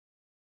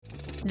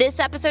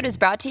This episode is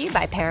brought to you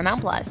by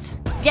Paramount Plus.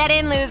 Get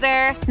in,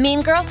 loser!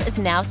 Mean Girls is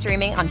now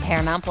streaming on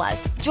Paramount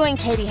Plus. Join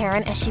Katie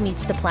Heron as she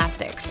meets the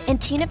plastics in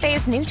Tina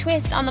Fey's new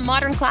twist on the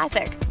modern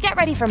classic. Get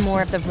ready for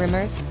more of the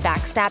rumors,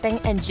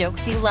 backstabbing, and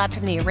jokes you loved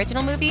from the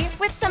original movie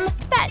with some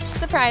fetch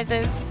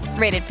surprises.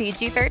 Rated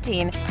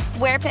PG-13.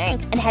 Wear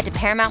pink and head to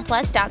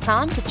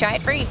ParamountPlus.com to try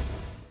it free.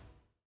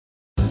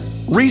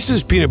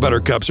 Reese's Peanut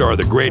Butter Cups are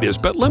the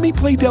greatest, but let me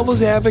play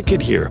devil's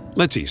advocate here.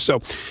 Let's see.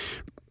 So,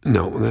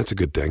 no, that's a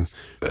good thing.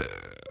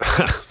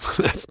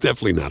 That's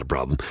definitely not a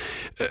problem.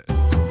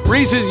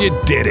 Reese's, you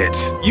did it.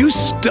 You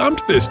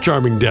stumped this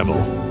charming devil.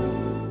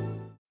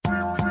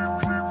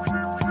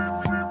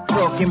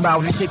 Talking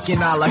about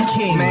chicken a la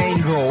king,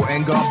 mango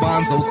and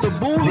garbanzo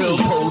tabbouleh, real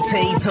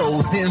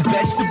potatoes and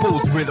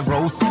vegetables with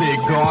roasted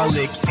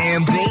garlic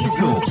and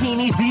basil,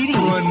 zucchini ziti,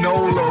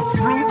 granola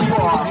fruit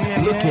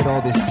bar. Look at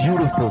all this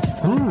beautiful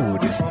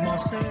food.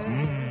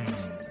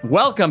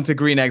 Welcome to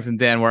Green Eggs and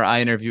Dan, where I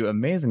interview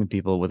amazing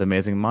people with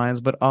amazing minds,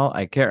 but all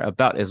I care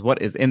about is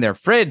what is in their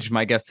fridge.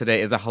 My guest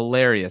today is a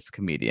hilarious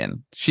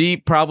comedian. She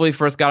probably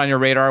first got on your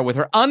radar with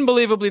her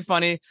unbelievably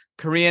funny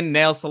Korean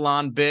nail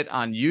salon bit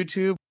on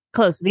YouTube.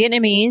 Close.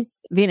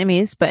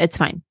 Vietnamese, but it's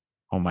fine.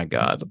 Oh my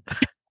God.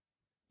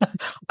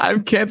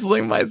 I'm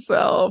canceling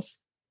myself.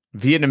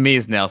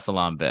 Vietnamese nail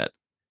salon bit,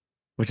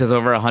 which has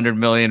over 100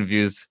 million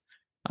views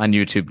on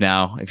YouTube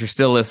now. If you're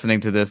still listening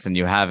to this and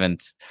you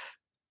haven't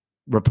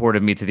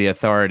reported me to the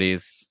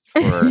authorities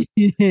for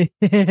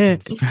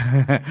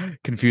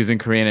confusing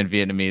Korean and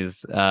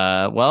Vietnamese,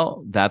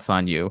 well, that's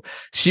on you.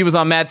 She was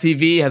on Mad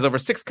TV, has over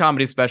 6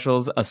 comedy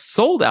specials, a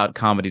sold-out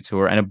comedy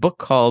tour, and a book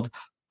called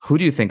Who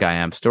Do You Think I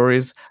Am?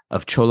 Stories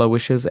of Chola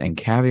Wishes and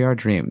Caviar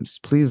Dreams.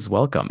 Please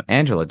welcome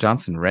Anjelah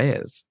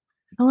Johnson-Reyes.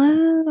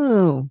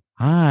 Hello.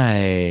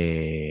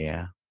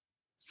 Hi.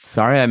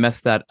 Sorry I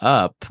messed that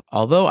up,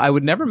 although I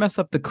would never mess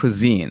up the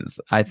cuisines.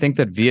 I think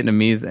that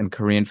Vietnamese and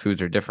Korean foods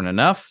are different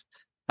enough,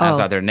 as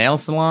are their nail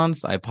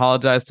salons. I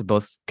apologize to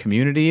both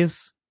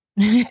communities.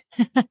 I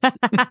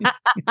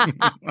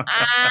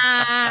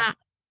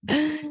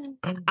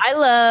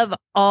love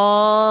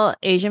all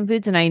Asian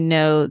foods, and I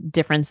know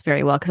difference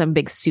very well because I'm a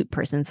big soup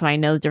person. So I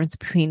know the difference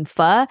between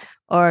pho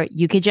or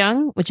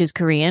yukgaejang, which is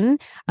Korean.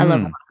 I love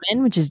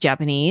ramen, which is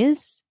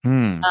Japanese.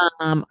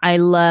 I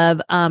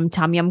love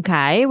tom yum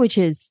kai, which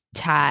is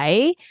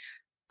Thai.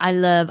 I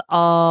love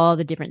all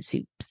the different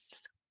soups.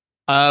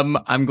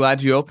 I'm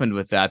glad you opened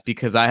with that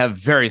because I have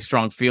very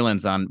strong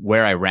feelings on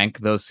where I rank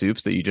those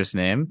soups that you just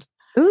named.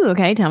 Ooh,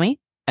 okay, tell me.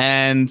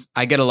 And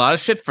I get a lot of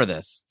shit for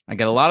this. I've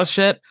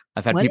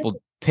had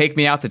people take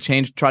me out to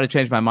try to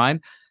change my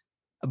mind.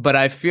 But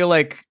I feel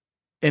like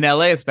in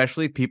LA,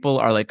 especially, people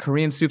are like,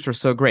 Korean soups are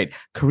so great.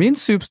 Korean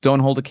soups don't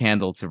hold a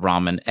candle to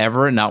ramen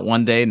ever, not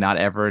one day, not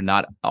ever,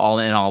 not all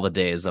in all the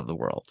days of the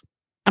world.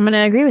 I'm going to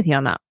agree with you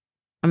on that.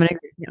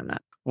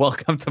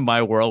 Welcome to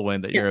my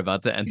whirlwind that you're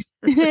about to enter.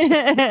 I'm going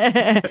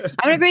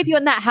to agree with you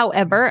on that.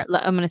 However,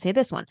 I'm going to say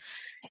this one.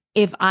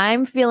 If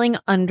I'm feeling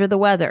under the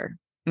weather,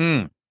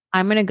 I'm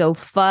going to go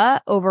pho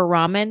over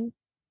ramen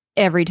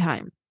every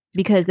time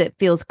because it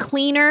feels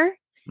cleaner.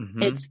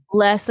 Mm-hmm. It's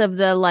less of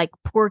the like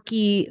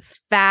porky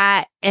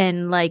fat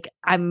and like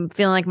I'm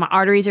feeling like my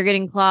arteries are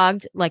getting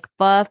clogged. Like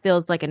pho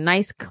feels like a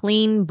nice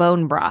clean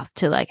bone broth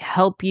to like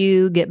help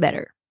you get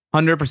better.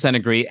 100%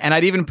 agree. And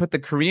I'd even put the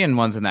Korean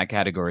ones in that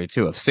category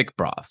too, of sick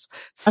broths.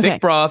 Sick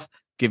broth,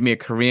 give me a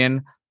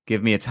Korean,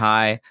 give me a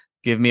Thai,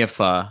 give me a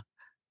pho.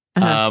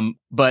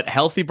 But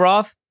healthy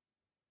broth,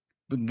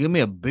 give me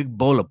a big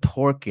bowl of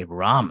pork and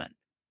ramen.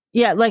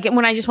 Yeah, like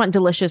when I just want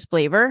delicious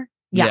flavor.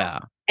 Yeah.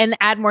 And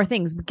add more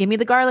things. Give me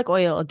the garlic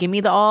oil. Give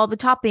me all the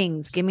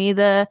toppings. Give me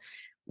the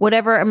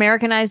whatever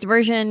Americanized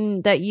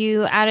version that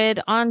you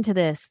added onto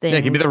this thing. Yeah,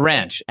 give me the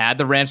ranch. Add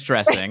the ranch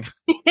dressing.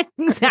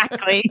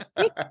 Exactly.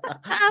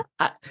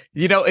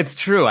 It's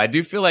true. I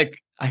feel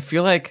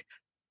like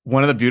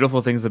one of the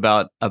beautiful things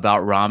about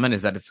ramen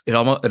is that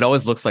it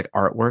always looks like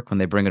artwork when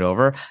they bring it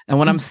over. And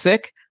when I'm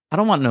sick, I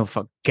don't want no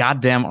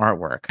goddamn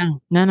artwork.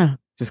 No.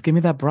 Just give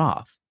me that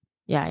broth.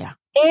 Yeah.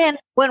 And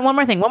one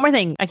more thing.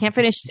 I can't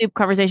finish soup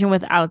conversation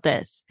without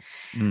this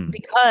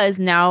because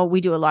now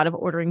we do a lot of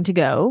ordering to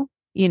go,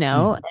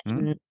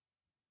 and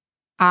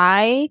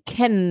I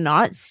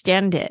cannot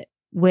stand it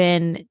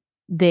when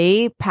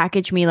they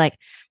package me like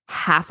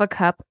half a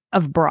cup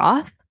of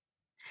broth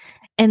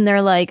and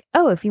they're like,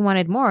 oh, if you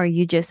wanted more,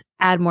 you just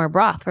add more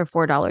broth for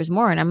 $4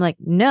 more. And I'm like,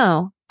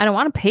 no, I don't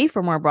want to pay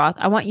for more broth.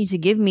 I want you to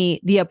give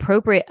me the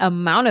appropriate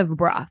amount of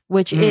broth,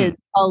 which is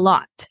a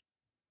lot.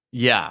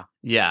 Yeah.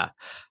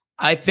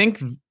 I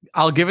think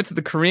I'll give it to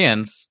the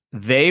Koreans.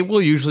 They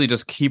will usually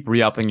just keep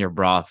re-upping your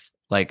broth.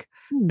 Like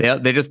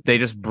they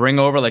just bring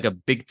over like a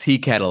big tea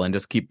kettle and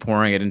just keep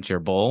pouring it into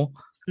your bowl,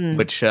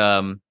 which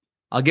I'll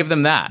give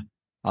them that.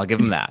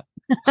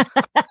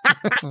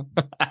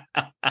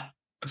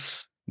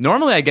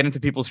 Normally I get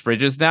into people's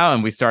fridges now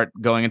and we start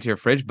going into your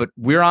fridge, but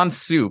we're on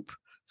soup.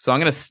 So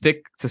I'm going to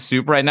stick to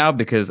soup right now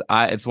because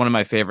it's one of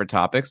my favorite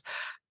topics.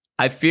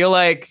 I feel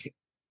like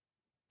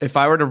if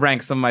I were to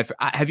rank some of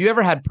have you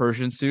ever had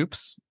Persian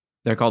soups?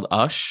 They're called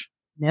ush.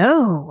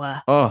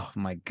 No. Oh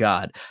my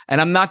God.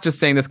 And I'm not just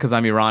saying this because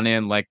I'm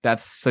Iranian. Like,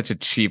 that's such a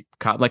cheap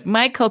like,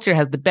 my culture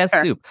has the best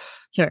soup.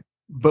 Sure.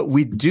 But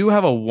we do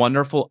have a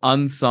wonderful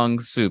unsung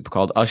soup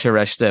called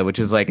ashereshte, which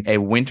is like a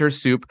winter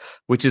soup,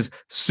 which is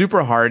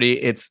super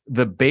hearty. It's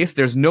the base.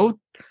 There's no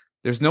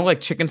like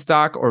chicken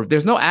stock or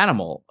there's no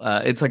animal.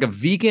 It's like a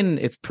vegan.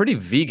 It's pretty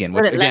vegan,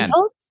 which again,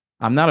 lentils?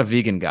 I'm not a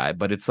vegan guy,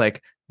 but it's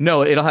like,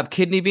 no, it'll have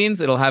kidney beans.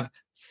 It'll have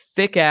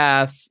thick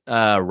ass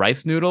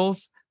rice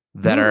noodles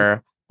that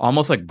are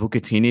almost like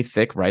bucatini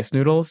thick rice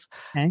noodles.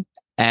 Okay.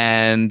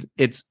 And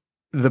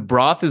the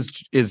broth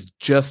is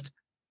just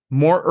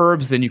more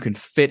herbs than you can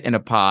fit in a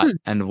pot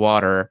and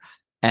water,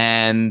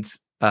 and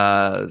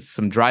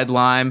some dried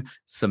lime,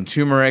 some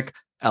turmeric,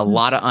 a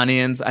lot of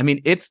onions. I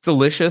mean, it's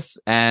delicious,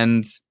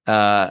 and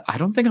I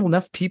don't think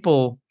enough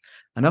people.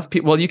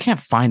 Well, you can't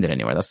find it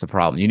anywhere. That's the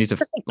problem. You need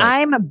to.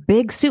 I'm a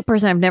big soup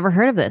person. I've never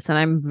heard of this, and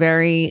I'm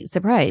very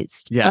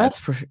surprised. Yeah,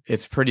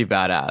 it's pretty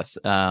badass.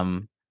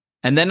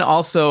 And then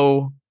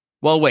also,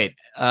 well, wait.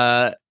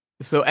 So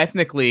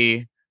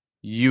ethnically,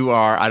 you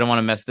are. I don't want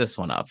to mess this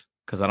one up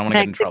because I don't want to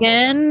get in trouble.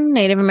 Mexican,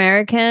 Native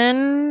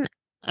American,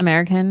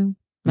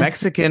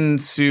 Mexican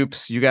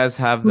soups. You guys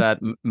have that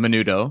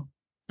menudo.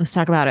 Let's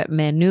talk about it.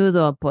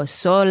 Menudo,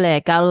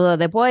 pozole, caldo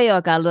de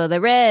pollo, caldo de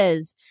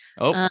res.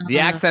 Oh, the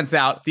accent's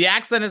out. The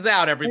accent is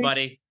out,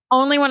 everybody.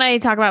 Only when I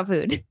talk about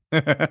food.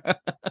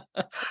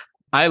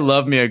 I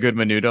love me a good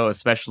menudo,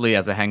 especially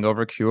as a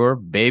hangover cure.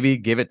 Baby,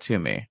 give it to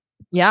me.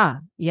 Yeah.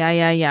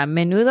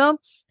 Menudo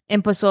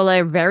and pozole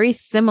are very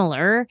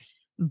similar,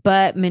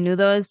 but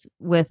menudo is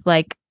with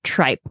like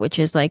tripe, which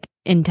is like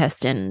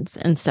intestines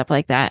and stuff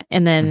like that.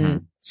 And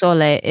then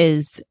sole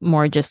is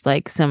more just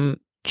like some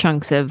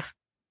chunks of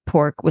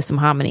pork with some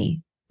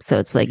hominy. So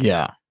it's like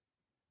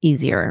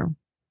easier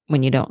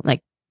when you don't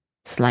like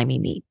slimy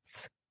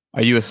meats.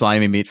 Are you a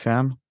slimy meat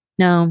fan?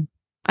 No,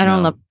 I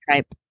don't love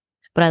tripe,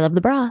 but I love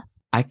the broth.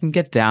 I can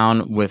get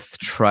down with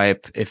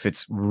tripe if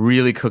it's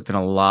really cooked in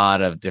a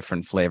lot of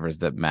different flavors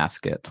that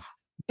mask it.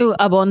 Ooh,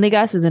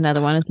 albondigas is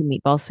another one. It's a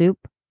meatball soup.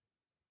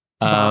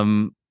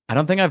 I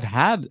don't think I've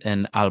had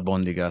an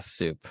albondigas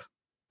soup.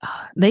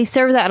 They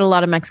serve that at a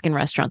lot of Mexican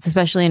restaurants,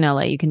 especially in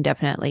LA. You can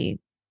definitely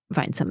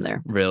find some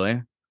there.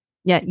 Really?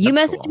 Yeah, you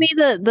messaged me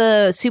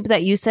the soup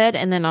that you said,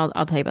 and then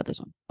I'll tell you about this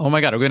one. Oh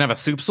my God, are we gonna have a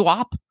soup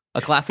swap?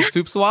 A classic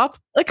soup swap?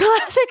 A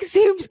classic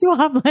soup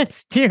swap.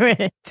 Let's do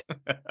it.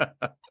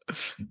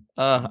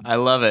 I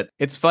love it.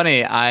 It's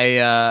funny.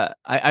 I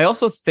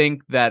also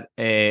think that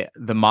the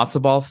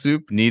matzo ball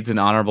soup needs an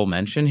honorable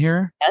mention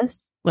here.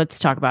 Yes, let's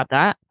talk about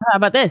that. How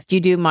about this? Do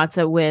you do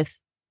matzo with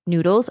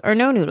noodles or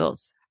no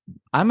noodles?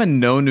 I'm a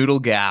no noodle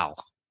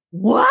gal.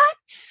 What?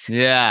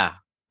 Yeah,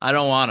 I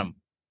don't want them.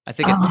 I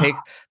think it takes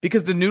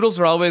because the noodles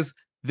are always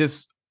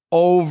this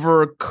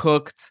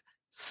overcooked,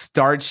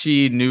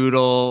 starchy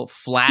noodle,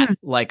 flat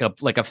like a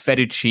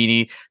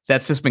fettuccine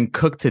that's just been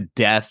cooked to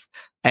death,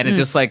 and it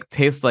just like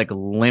tastes like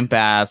limp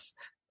ass,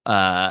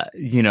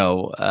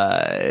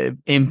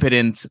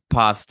 impotent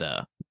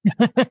pasta.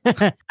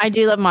 I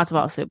do love matzo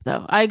ball soup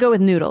though. I go with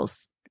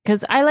noodles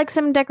because I like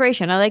some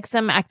decoration. I like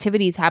some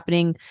activities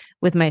happening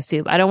with my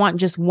soup. I don't want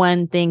just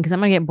one thing because I'm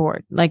gonna get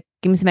bored. Like,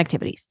 give me some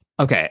activities.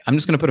 Okay, I'm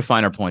just gonna put a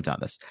finer point on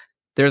this.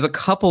 There's a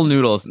couple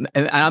noodles,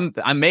 and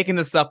I'm making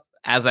this up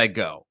as I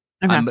go.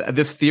 Okay.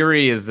 This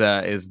theory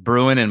is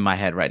brewing in my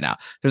head right now.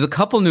 There's a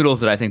couple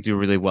noodles that I think do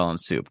really well in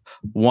soup.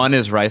 One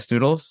is rice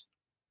noodles.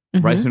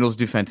 Rice noodles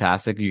do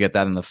fantastic. You get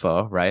that in the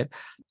pho, right?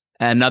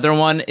 Another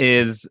one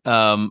is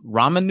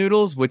ramen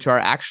noodles, which are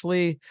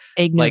actually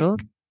egg noodle.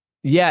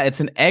 Yeah, it's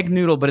an egg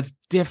noodle, but it's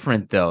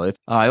different though.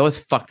 I always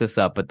fuck this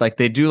up, but like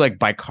they do like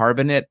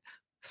bicarbonate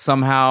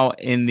somehow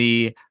in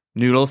the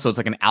noodle, so it's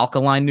like an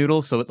alkaline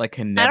noodle, so it like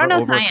can never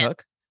overcook. Science.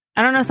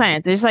 I don't know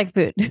science. It's just like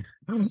food.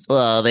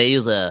 Well, they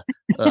use a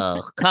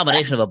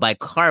combination of a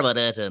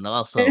bicarbonate and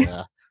also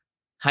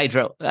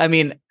hydro. I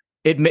mean,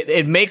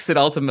 it makes it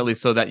ultimately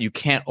so that you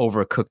can't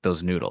overcook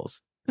those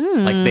noodles.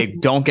 Like they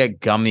don't get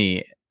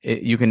gummy.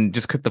 You can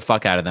just cook the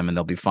fuck out of them and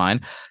they'll be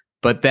fine.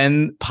 But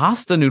then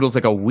pasta noodles,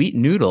 like a wheat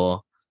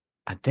noodle,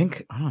 I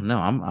don't know.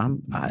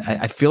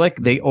 I feel like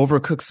they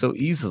overcook so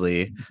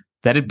easily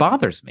that it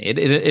bothers me.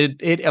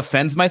 It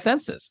offends my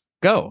senses.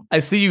 Go. I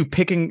see you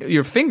picking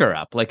your finger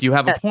up like you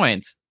have a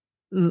point.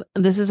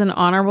 This is an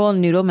honorable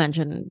noodle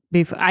mention.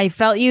 I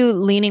felt you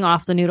leaning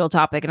off the noodle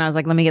topic, and I was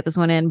like, let me get this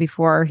one in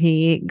before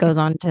he goes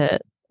on to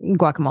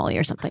guacamole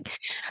or something.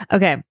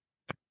 Okay.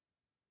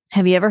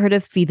 Have you ever heard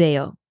of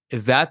fideo?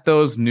 Is that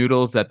those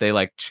noodles that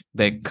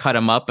they cut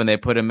them up and they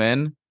put them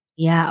in?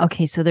 Yeah.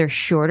 Okay. So they're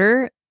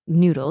shorter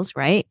noodles,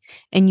 right?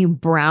 And you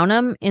brown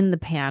them in the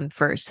pan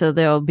first. So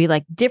there'll be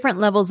like different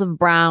levels of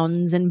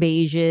browns and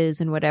beiges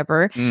and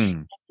whatever.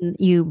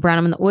 You brown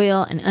them in the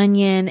oil and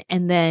onion,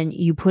 and then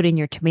you put in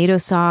your tomato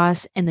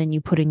sauce, and then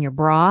you put in your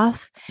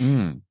broth.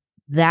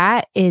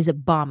 That is a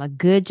bomb. A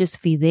good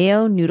just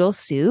fideo noodle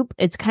soup.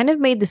 It's kind of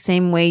made the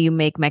same way you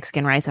make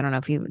Mexican rice. I don't know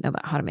if you know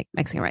about how to make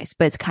Mexican rice,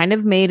 but it's kind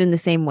of made in the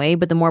same way.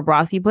 But the more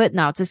broth you put,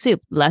 now it's a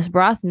soup. Less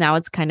broth, now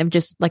it's kind of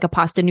just like a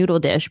pasta noodle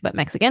dish, but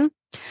Mexican.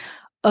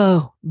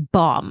 Oh,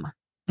 bomb.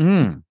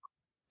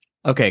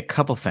 Okay,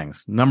 couple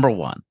things. Number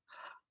one,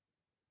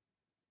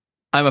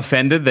 I'm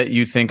offended that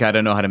you think I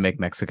don't know how to make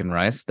Mexican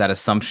rice. That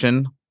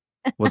assumption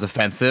was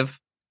offensive.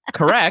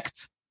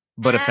 Correct,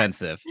 but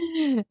offensive.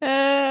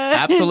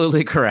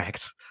 Absolutely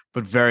correct,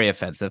 but very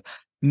offensive.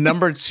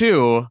 Number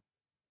two,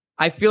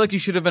 I feel like you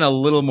should have been a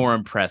little more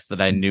impressed that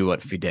I knew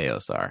what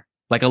fideos are.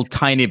 Like a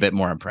tiny bit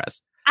more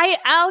impressed.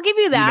 I'll give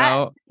you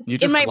that. You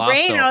just in my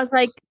brain, over. I was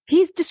like,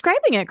 he's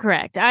describing it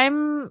correct.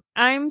 I'm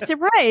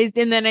surprised.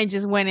 And then I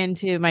just went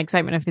into my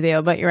excitement of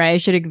fideo, but you're right. I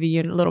should have given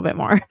you a little bit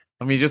more.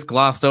 I mean, you just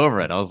glossed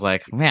over it. I was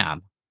like,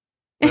 man,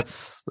 it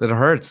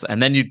hurts.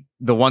 And then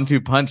the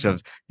 1-2 punch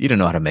of, you don't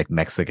know how to make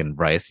Mexican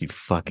rice, you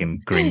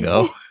fucking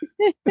gringo.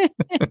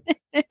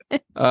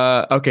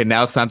 Okay,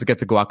 now it's time to get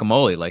to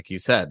guacamole, like you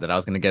said, that I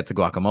was going to get to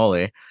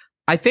guacamole.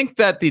 I think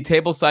that the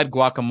tableside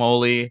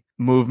guacamole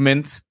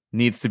movement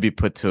needs to be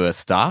put to a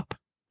stop.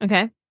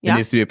 Okay. Yeah. It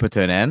needs to be put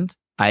to an end.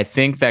 I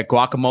think that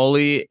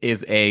guacamole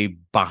is a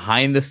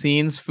behind the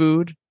scenes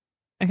food.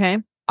 Okay.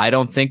 I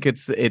don't think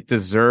it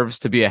deserves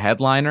to be a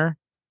headliner.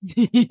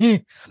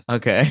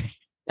 Okay.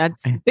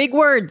 That's big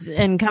words,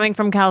 and coming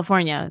from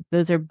California,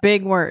 those are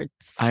big words.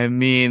 I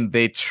mean,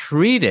 they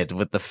treat it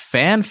with the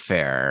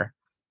fanfare.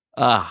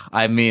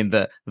 I mean,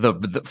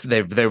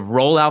 they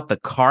roll out the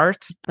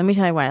cart. Let me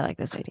tell you why I like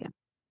this idea.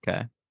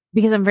 Okay.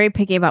 Because I'm very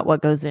picky about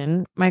what goes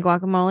in my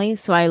guacamole.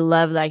 So I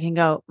love that I can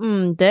go,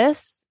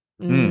 this,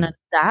 not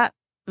that.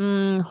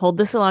 Hold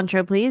the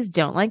cilantro, please.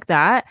 Don't like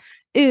that.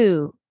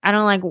 Ooh, I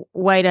don't like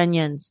white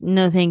onions.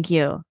 No, thank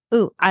you.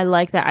 Ooh, I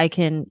like that I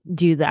can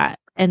do that.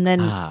 And then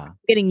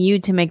getting you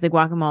to make the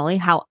guacamole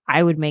how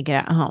I would make it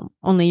at home.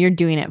 Only you're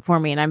doing it for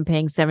me and I'm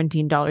paying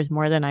 $17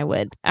 more than I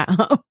would at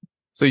home.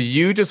 So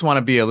you just want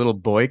to be a little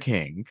boy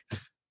king.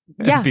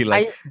 Yeah. Be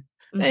like,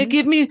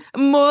 give me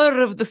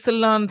more of the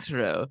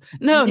cilantro.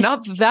 No,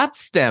 not that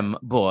stem,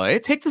 boy.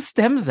 Take the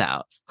stems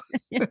out.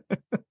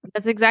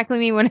 That's exactly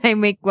me when I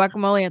make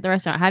guacamole at the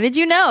restaurant. How did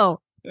you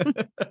know?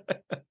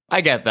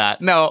 I get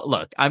that. No,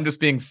 look, I'm just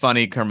being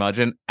funny,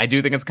 curmudgeon. I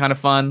do think it's kind of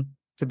fun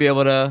to be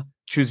able to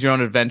choose your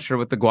own adventure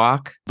with the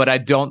guac, but I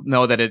don't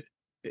know that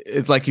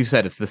it's like you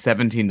said, it's the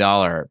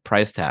 $17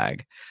 price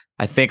tag.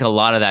 I think a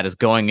lot of that is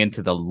going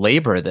into the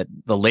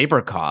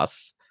labor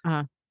costs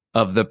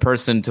of the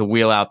person to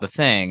wheel out the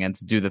thing and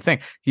to do the thing.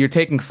 You're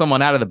taking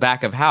someone out of the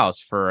back of house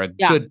for a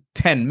good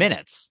 10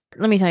 minutes.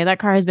 Let me tell you, that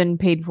car has been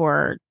paid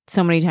for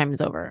so many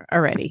times over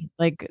already.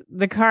 Like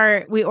the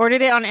car, we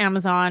ordered it on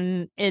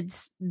Amazon.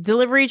 It's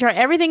delivery charge.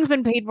 Everything's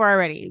been paid for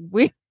already.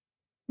 We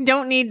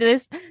don't need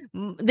this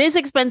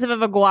expensive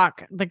of a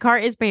guac. The car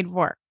is paid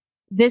for.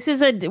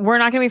 We're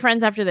not going to be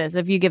friends after this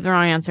if you give the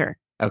wrong answer.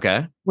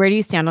 Okay. Where do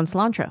you stand on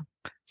cilantro?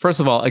 First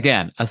of all,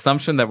 again,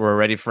 assumption that we're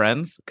already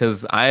friends,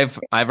 because I've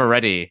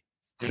already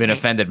been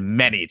offended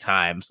many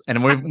times,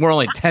 and we're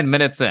only 10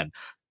 minutes in.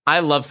 I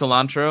love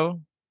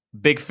cilantro,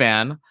 big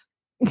fan.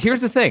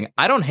 Here's the thing: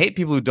 I don't hate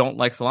people who don't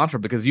like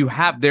cilantro because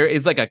there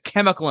is like a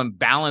chemical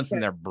imbalance in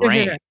their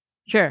brain.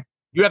 Sure.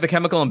 You have the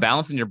chemical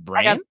imbalance in your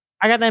brain.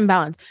 I got the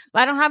imbalance,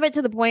 but I don't have it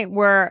to the point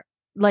where,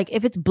 like,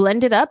 if it's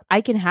blended up,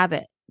 I can have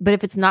it. But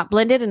if it's not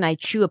blended and I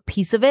chew a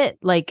piece of it,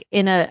 like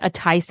in a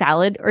Thai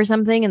salad or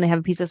something, and they have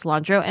a piece of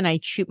cilantro and I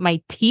chew,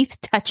 my teeth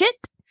touch it,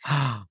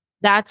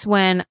 that's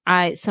when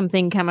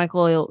something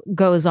chemical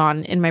goes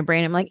on in my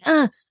brain. I'm like,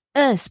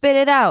 spit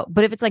it out.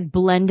 But if it's like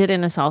blended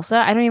in a salsa,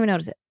 I don't even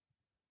notice it.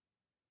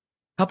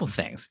 Couple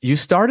things. You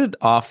started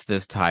off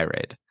this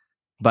tirade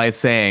by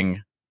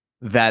saying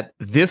that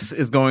this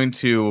is going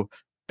to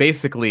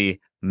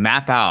basically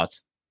map out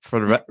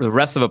for the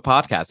rest of a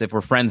podcast if we're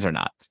friends or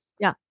not.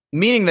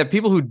 Meaning that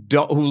people who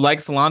like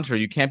cilantro,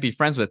 you can't be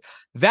friends with.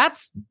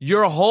 That's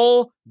your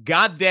whole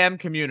goddamn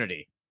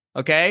community.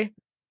 Okay?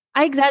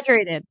 I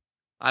exaggerated.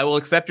 I will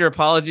accept your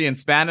apology in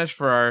Spanish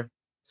for our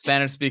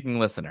Spanish-speaking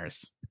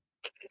listeners.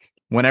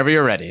 Whenever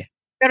you're ready.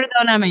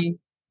 Perdóname.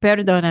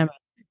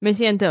 Me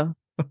siento.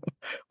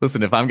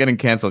 Listen, if I'm getting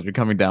canceled, you're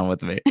coming down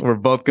with me. We're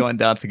both going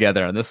down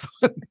together on this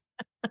one.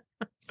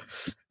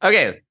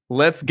 Okay,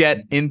 let's get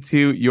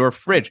into your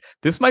fridge.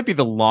 This might be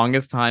the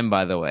longest time,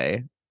 by the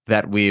way,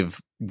 that we've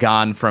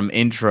gone from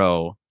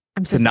intro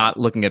to not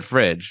looking at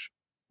fridge,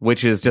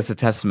 which is just a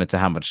testament to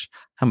how much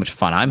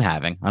fun I'm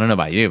having. I don't know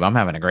about you, but I'm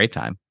having a great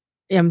time.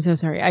 Yeah, I'm so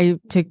sorry. I've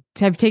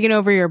taken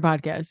over your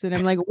podcast, and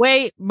I'm like,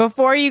 wait,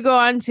 before you go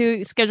on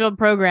to scheduled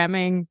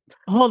programming,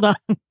 hold on.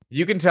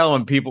 You can tell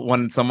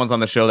when someone's on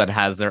the show that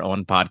has their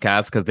own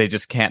podcast because they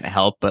just can't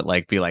help but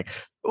like be like,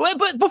 wait,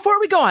 but before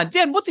we go on,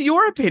 Dan, what's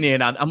your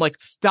opinion on? I'm like,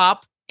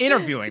 stop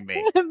interviewing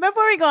me.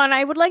 Before we go on,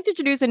 I would like to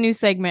introduce a new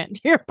segment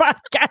to your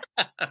podcast.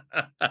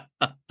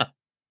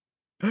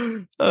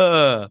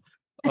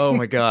 Oh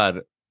my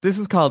God. This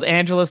is called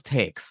Anjelah's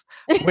Takes,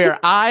 where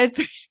I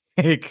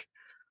take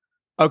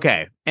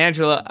Okay,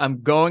 Anjelah,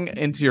 I'm going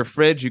into your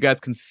fridge. You guys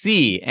can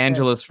see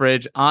Anjelah's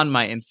fridge on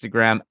my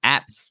Instagram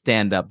at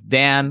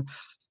StandUpDan.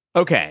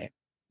 Okay,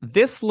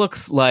 this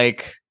looks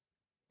like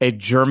a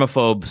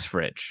germaphobe's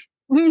fridge.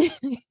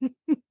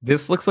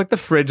 This looks like the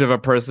fridge of a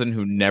person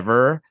who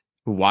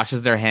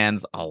washes their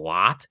hands a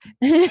lot,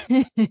 who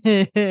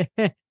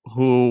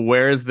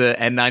wears the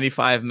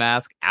N95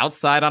 mask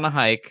outside on a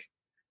hike.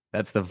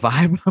 That's the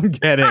vibe I'm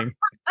getting.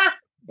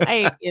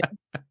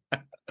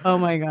 Oh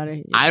my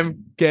God.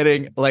 I'm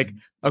getting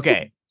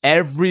okay,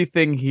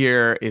 everything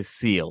here is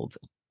sealed.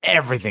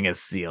 Everything is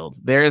sealed.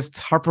 There's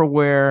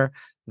Tupperware.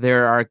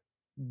 There are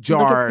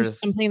jars.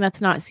 Something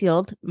that's not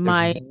sealed.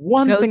 My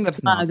one thing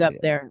that's not sealed.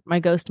 Up there. My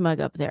ghost mug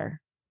up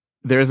there.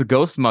 There's a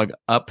ghost mug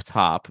up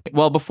top.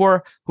 Well,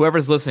 before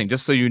whoever's listening,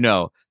 just so you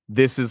know,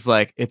 this is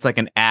it's like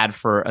an ad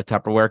for a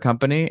Tupperware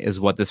company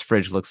is what this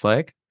fridge looks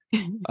like.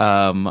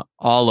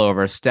 All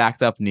over,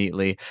 stacked up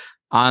neatly.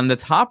 On the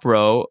top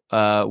row,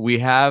 we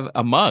have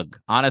a mug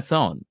on its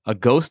own, a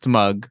ghost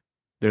mug.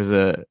 There's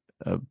a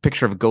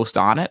picture of a ghost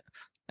on it,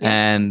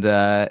 and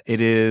it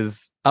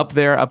is up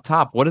there, up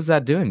top. What is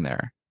that doing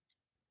there?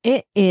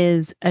 It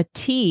is a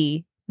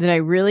tea that I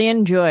really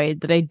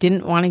enjoyed that I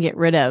didn't want to get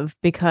rid of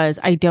because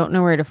I don't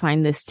know where to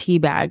find this tea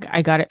bag.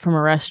 I got it from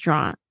a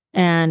restaurant,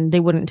 and they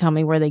wouldn't tell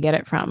me where they get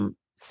it from.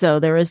 So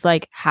there was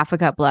half a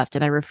cup left,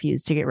 and I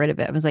refused to get rid of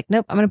it. I was like,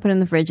 nope, I'm going to put it in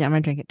the fridge. I'm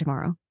going to drink it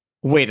tomorrow.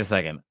 Wait a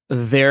second.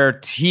 Their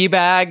tea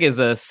bag is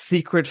a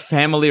secret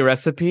family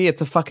recipe?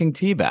 It's a fucking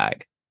tea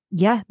bag.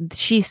 Yeah.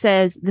 She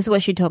says, this is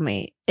what she told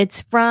me. It's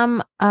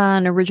from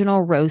an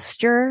original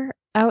roaster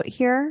out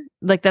here.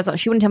 That's all.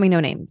 She wouldn't tell me no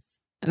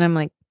names. And I'm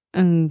like,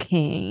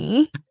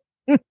 okay.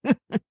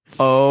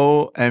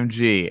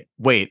 OMG.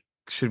 Wait,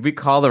 should we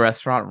call the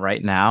restaurant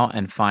right now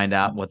and find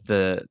out what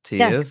the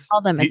tea is?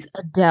 Call them. It's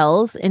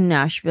Adele's in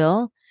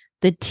Nashville.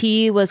 The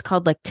tea was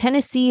called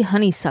Tennessee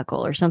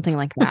honeysuckle or something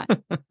like that.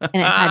 And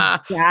it had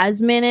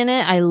jasmine in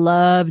it. I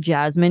love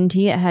jasmine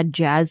tea. It had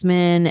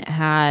jasmine. It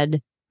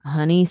had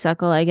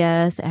honeysuckle, I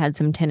guess. It had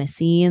some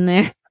Tennessee in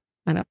there.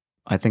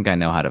 I think I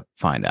know how to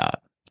find out.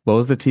 What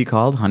was the tea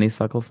called?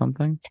 Honeysuckle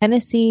something?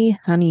 Tennessee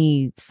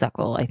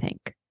honeysuckle, I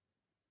think.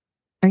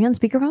 Are you on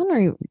speakerphone? Or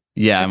you?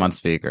 Yeah, I'm on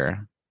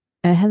speaker.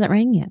 It hasn't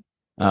rang yet.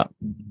 Oh,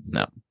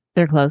 no.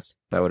 They're closed.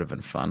 That would have been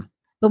fun.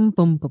 Boom,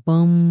 boom,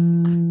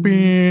 boom,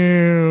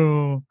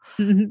 boom.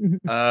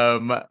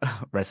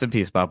 Rest in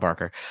peace, Bob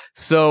Barker.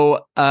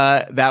 So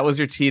that was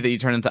your tea that you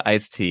turned into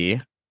iced tea.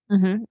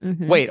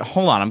 Mm-hmm. Wait,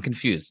 hold on. I'm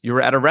confused. You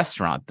were at a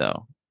restaurant,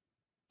 though.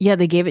 Yeah,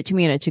 they gave it to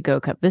me in a to-go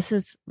cup.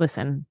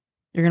 Listen,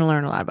 you're going to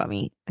learn a lot about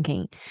me.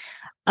 Okay.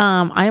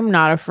 I am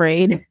not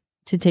afraid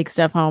to take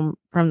stuff home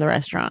from the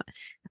restaurant.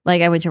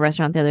 I went to a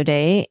restaurant the other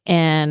day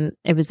and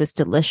it was this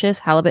delicious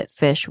halibut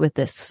fish with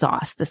this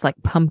sauce, this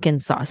pumpkin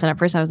sauce. And at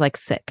first I was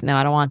sick. No,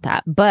 I don't want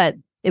that. But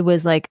it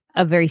was a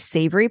very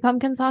savory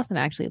pumpkin sauce and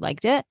I actually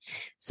liked it.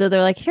 So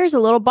they're like, here's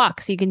a little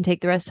box. You can take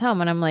the rest home.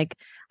 And I'm like,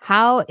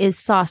 how is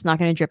sauce not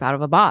going to drip out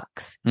of a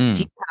box? Do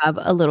you have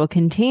a little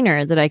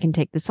container that I can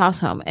take the sauce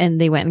home?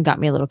 And they went and got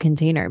me a little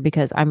container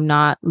because I'm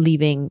not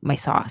leaving my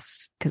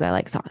sauce because I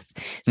like sauce.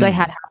 So I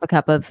had half a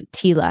cup of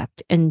tea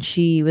left. And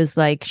she was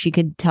she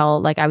could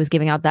tell I was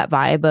giving out that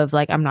vibe of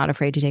I'm not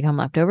afraid to take home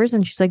leftovers.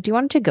 And she's like, do you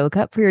want a to-go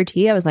cup for your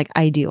tea? I was like,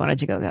 I do want a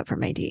to-go cup for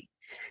my tea.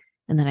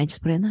 And then I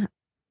just put it in that.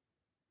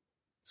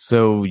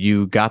 So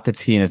you got the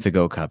tea in a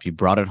to-go cup. You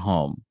brought it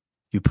home.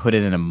 You put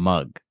it in a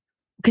mug.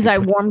 Because I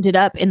warmed it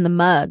up in the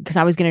mug because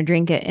I was going to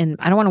drink it. And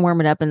I don't want to warm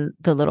it up in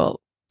the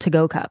little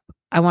to-go cup.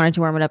 I wanted to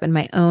warm it up in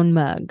my own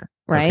mug.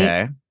 Right.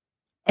 Okay.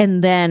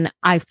 And then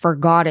I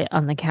forgot it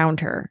on the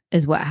counter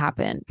is what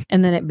happened.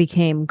 And then it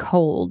became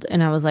cold.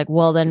 And I was like,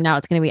 well, then now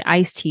it's going to be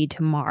iced tea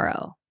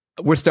tomorrow.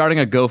 We're starting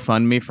a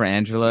GoFundMe for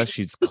Anjelah.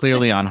 She's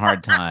clearly on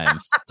hard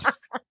times.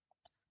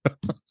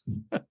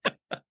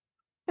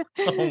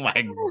 Oh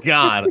my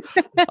God.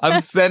 I'm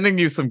sending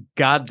you some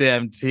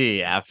goddamn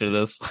tea after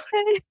this.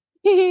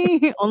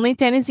 Only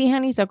Tennessee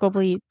honeysuckle,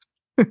 please.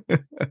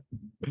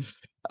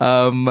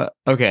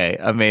 Okay,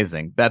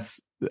 amazing.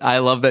 I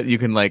love that you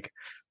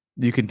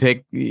can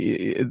take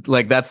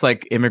that's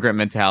immigrant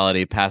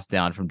mentality passed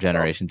down from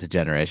generation to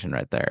generation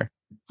right there.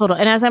 Hold on.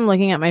 And as I'm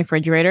looking at my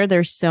refrigerator,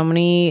 there's so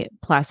many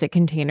plastic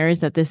containers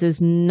that this is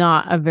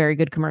not a very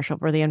good commercial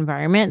for the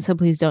environment. So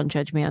please don't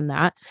judge me on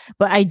that.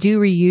 But I do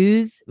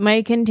reuse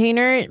my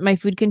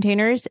food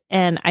containers,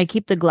 and I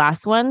keep the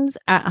glass ones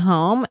at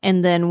home.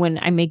 And then when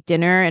I make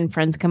dinner and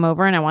friends come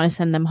over and I want to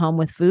send them home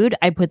with food,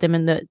 I put them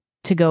in the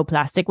to-go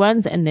plastic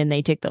ones, and then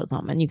they take those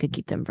home, and you could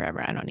keep them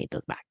forever. I don't need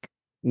those back.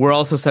 We're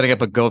also setting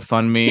up a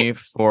GoFundMe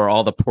for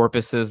all the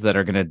porpoises that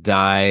are going to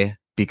die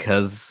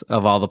because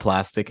of all the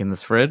plastic in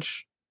this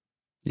fridge.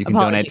 You can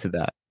donate to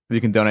that.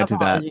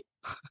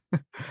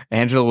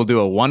 Anjelah will do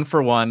a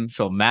 1-for-1.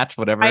 She'll match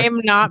whatever. I am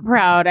not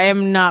proud.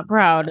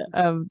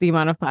 Of the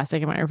amount of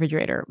plastic in my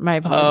refrigerator. My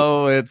apologies.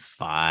 Oh, it's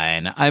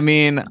fine. I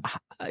mean,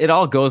 it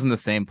all goes in the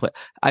same place.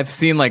 I've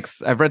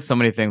read so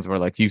many things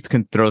where you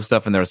can throw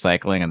stuff in the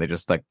recycling and they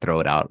just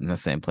throw it out in the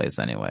same place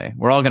anyway.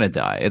 We're all going to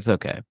die. It's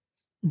okay.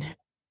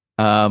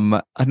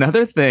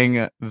 Another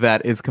thing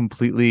that is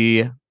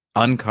completely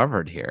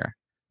uncovered here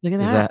Look at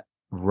is that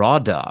raw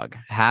dog,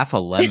 half a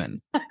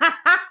lemon,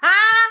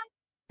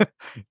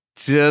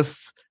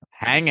 just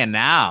hanging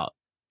out,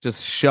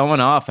 just showing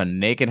off a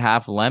naked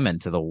half lemon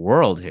to the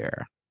world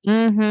here.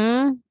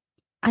 Mm-hmm.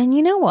 And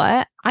you know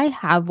what? I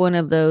have one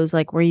of those,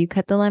 like where you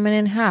cut the lemon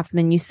in half, and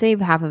then you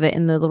save half of it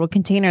in the little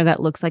container that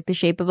looks like the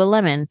shape of a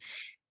lemon.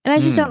 And I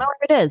just don't know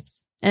where it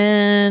is.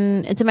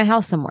 And it's in my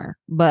house somewhere,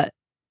 but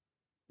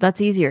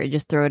that's easier.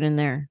 Just throw it in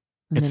there.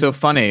 It's so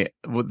funny.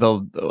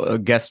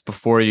 The guest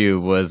before you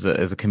was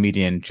is a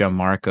comedian, Joe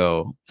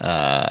Marco,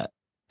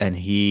 and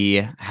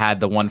he had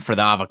the one for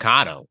the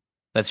avocado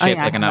that's shaped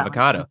like an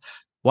avocado.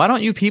 Why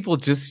don't you people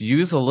just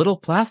use a little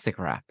plastic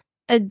wrap?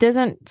 It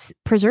doesn't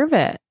preserve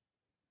it.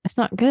 It's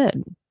not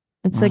good.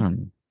 It's like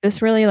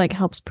this really like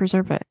helps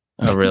preserve it.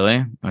 Oh,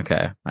 really?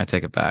 Okay, I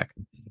take it back.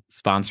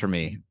 Sponsor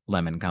me,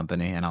 Lemon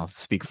Company, and I'll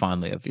speak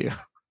fondly of you.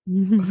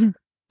 You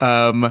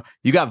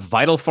got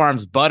Vital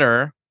Farms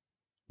butter,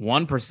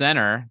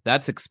 1%er.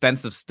 That's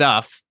expensive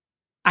stuff.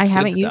 I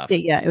haven't used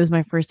it yet. It was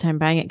my first time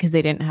buying it because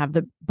they didn't have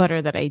the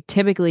butter that I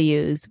typically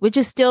use, which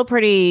is still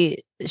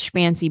pretty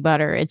schmancy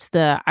butter. It's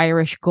the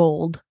Irish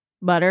Gold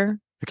butter.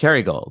 The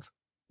Kerrygold.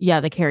 Yeah,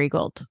 the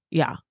Kerrygold.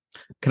 Yeah.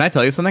 Can I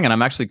tell you something? And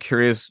I'm actually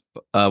curious.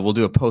 We'll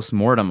do a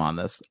post-mortem on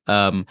this.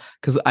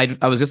 Because I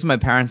was just in my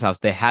parents' house.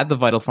 They had the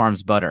Vital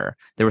Farms butter.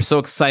 They were so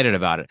excited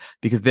about it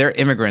because they're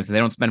immigrants and they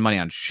don't spend money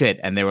on shit.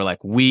 And they were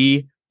like,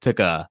 we took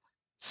a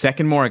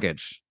second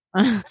mortgage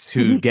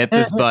to get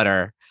this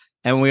butter.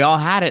 And we all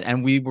had it.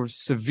 And we were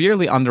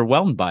severely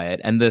underwhelmed by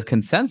it. And the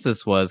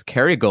consensus was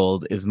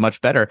Kerrygold is much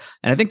better.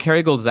 And I think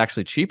Kerrygold is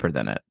actually cheaper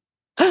than it.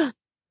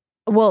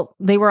 Well,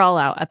 they were all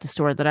out at the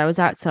store that I was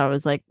at. So I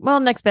was like, well,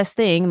 next best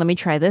thing. Let me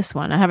try this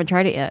one. I haven't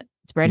tried it yet.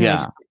 It's brand new.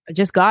 I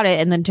just got it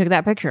and then took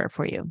that picture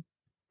for you.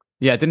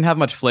 Yeah, it didn't have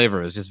much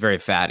flavor. It was just very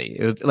fatty.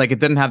 It was like it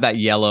didn't have that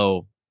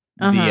yellow,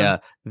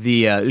 the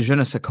je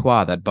ne sais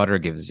quoi that butter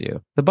gives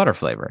you. The butter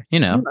flavor,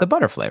 the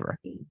butter flavor.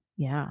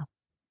 Yeah.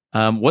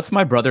 What's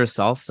my brother's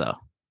salsa?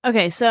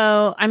 Okay,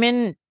 so I'm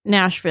in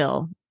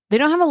Nashville. They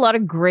don't have a lot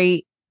of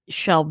great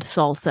shelved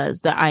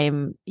salsas that I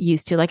am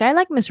used to. Like I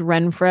like Miss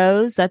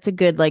Renfro's. That's a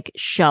good like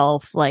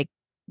shelf, like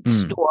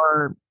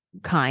store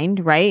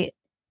kind, right?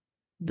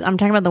 I'm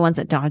talking about the ones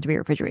that don't have to be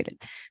refrigerated.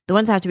 The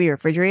ones that have to be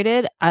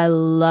refrigerated. I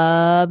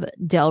love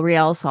Del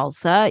Real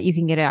salsa. You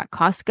can get it at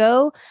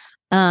Costco.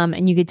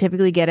 And you could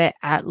typically get it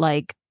at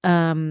like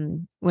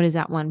what is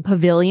that one?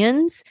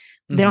 Pavilions.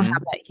 They don't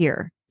have that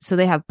here. So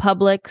they have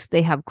Publix,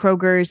 they have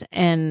Kroger's,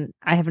 and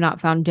I have not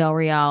found Del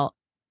Real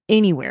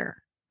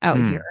anywhere out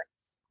here.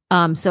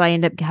 So I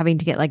end up having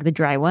to get like the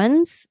dry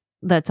ones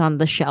that's on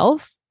the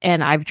shelf.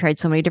 And I've tried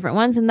so many different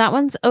ones, and that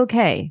one's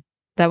okay.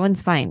 That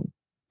one's fine.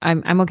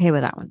 I'm okay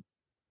with that one.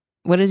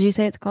 What did you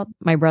say it's called?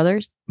 My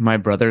brother's? My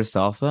brother's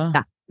salsa?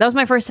 Yeah. That was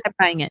my first time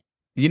trying it.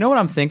 You know what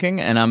I'm thinking?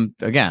 And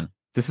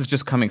this is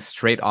just coming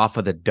straight off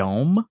of the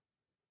dome.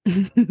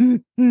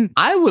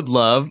 I would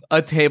love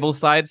a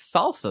tableside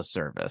salsa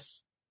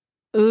service.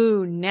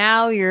 Ooh,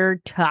 now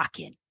you're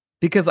talking.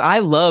 Because I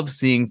love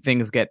seeing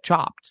things get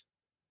chopped.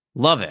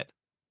 Love it.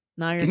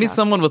 Give me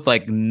someone with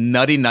like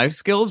nutty knife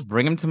skills.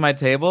 Bring them to my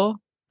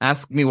table.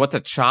 Ask me what to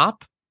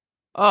chop.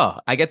 Oh,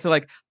 I get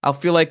to I'll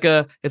feel like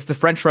it's the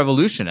French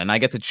Revolution and I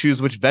get to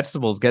choose which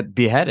vegetables get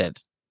beheaded.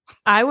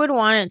 I would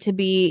want it to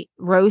be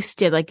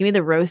roasted. Like give me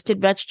the roasted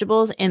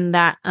vegetables and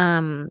that,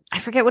 I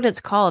forget what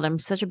it's called. I'm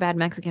such a bad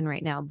Mexican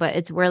right now, but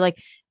it's where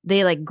like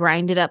they like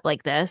grind it up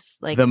like this.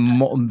 Like the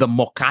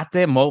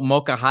mocajete.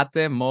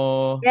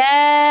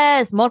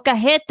 Yes,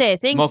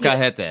 molcajete. Thank you.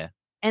 Molcajete.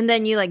 And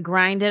then you like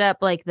grind it up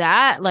like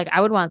that. Like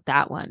I would want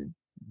that one.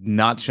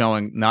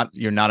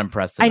 You're not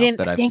impressed enough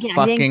that I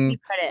fucking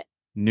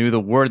knew the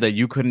word that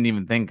you couldn't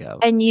even think of.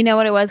 And you know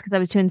what it was? Because I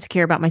was too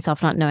insecure about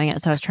myself not knowing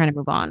it. So I was trying to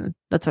move on.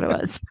 That's what it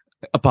was.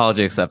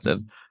 Apology accepted.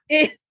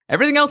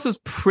 Everything else is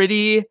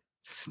pretty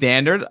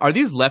standard. Are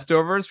these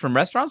leftovers from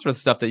restaurants or the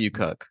stuff that you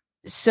cook?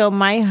 So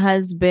my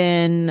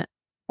husband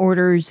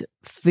orders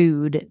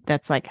food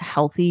that's like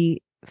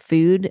healthy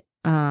food.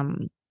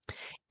 In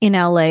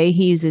LA,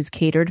 he uses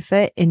Catered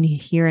Fit, and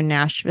here in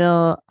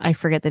Nashville, I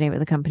forget the name of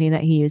the company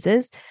that he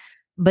uses,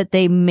 but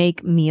they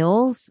make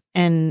meals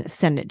and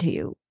send it to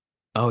you.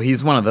 Oh,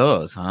 he's one of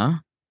those, huh?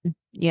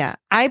 Yeah.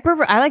 I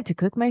like to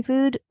cook my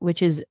food,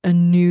 which is a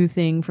new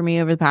thing for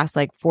me over the past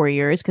like 4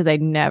 years because I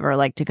never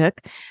like to cook.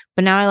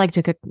 But now I like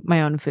to cook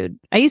my own food.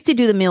 I used to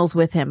do the meals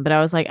with him, but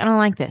I was like, I don't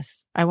like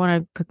this. I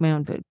want to cook my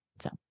own food.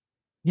 So.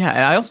 Yeah,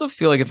 and I also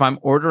feel like if I'm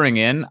ordering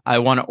in, I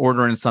want to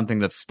order in something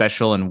that's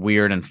special and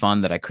weird and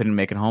fun that I couldn't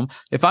make at home.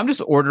 If I'm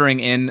just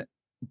ordering in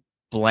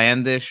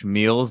blandish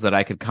meals that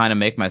I could kind of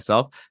make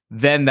myself,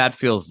 then that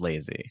feels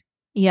lazy.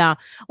 Yeah.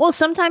 Well,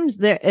 sometimes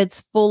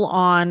it's full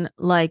on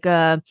like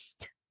a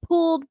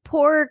pulled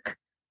pork,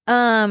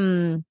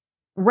 ragu,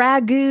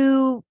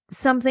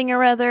 something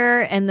or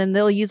other, and then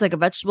they'll use like a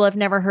vegetable I've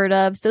never heard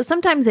of. So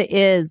sometimes it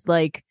is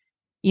like,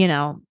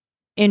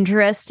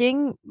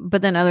 interesting,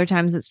 but then other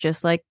times it's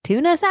just like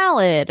tuna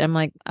salad. I'm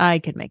like, I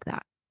could make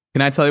that.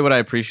 Can I tell you what I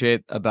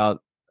appreciate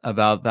about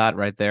that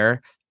right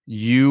there?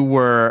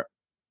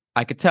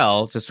 I could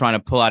tell, just trying to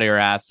pull out of your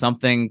ass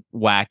something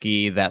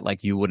wacky that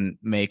like you wouldn't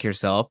make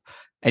yourself,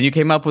 and you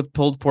came up with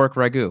pulled pork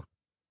ragu.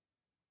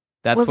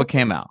 That's what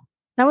came out.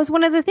 That was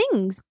one of the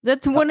things.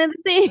 That's one of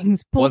the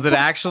things. Was it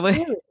actually?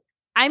 Ragu.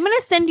 I'm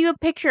gonna send you a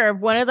picture of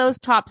one of those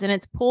tops, and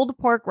it's pulled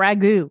pork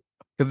ragu.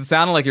 Because it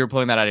sounded like you were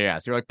pulling that out of your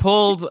ass. You're like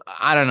pulled,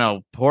 I don't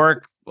know,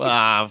 pork in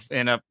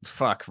a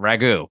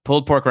ragu,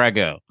 pulled pork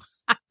ragu.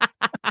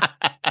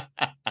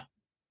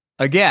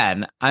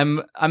 Again,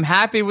 I'm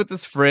happy with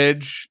this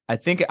fridge. I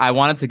think I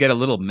want it to get a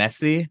little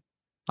messy.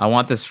 I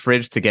want this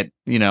fridge to get,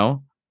 to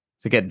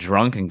get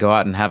drunk and go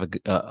out and have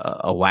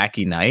a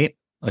wacky night,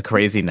 a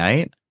crazy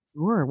night.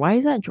 Sure. Why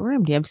is that drawer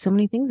empty? I have so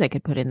many things I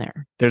could put in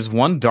there. There's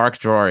one dark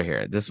drawer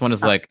here. This one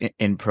is like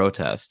in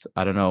protest.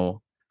 I don't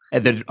know.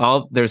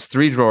 There's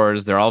 3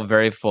 drawers. They're all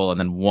very full, and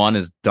then one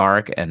is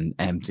dark and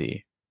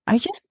empty. I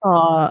just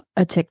saw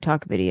a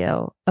TikTok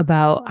video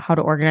about how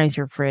to organize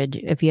your fridge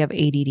if you have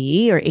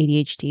ADD or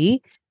ADHD.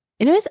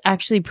 And it was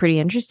actually pretty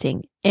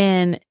interesting.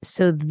 And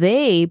so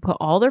they put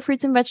all their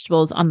fruits and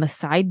vegetables on the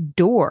side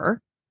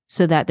door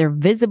so that they're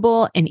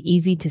visible and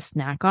easy to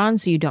snack on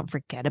so you don't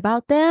forget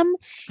about them.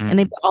 And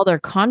they put all their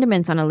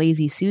condiments on a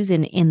Lazy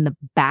Susan in the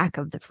back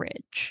of the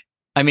fridge.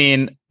 I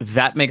mean,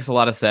 that makes a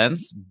lot of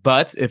sense.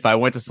 But if I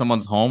went to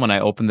someone's home and I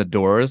opened the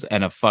doors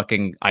and a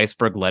fucking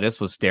iceberg lettuce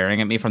was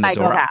staring at me from the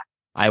door,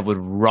 I would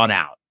run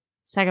out.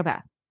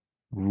 Psychopath.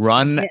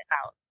 Run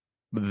out.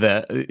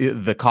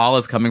 The call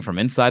is coming from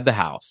inside the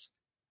house.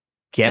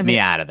 Get me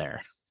out of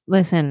there.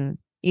 Listen,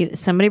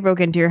 somebody broke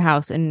into your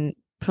house and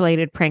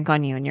played a prank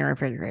on you in your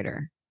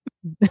refrigerator.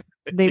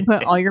 They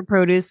put all your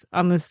produce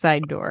on the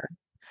side door.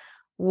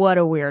 What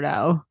a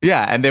weirdo.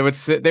 Yeah, and they would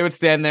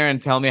stand there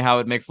and tell me how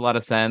it makes a lot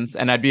of sense,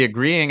 and I'd be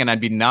agreeing and I'd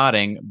be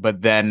nodding,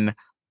 but then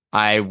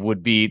I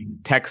would be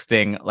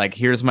texting like,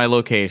 "Here's my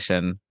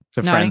location"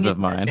 to friends of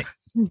mine.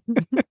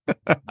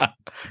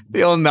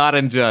 The old nod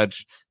and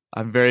judge.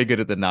 I'm very good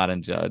at the nod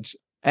and judge.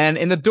 And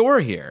in the door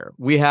here,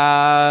 you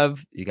got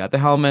the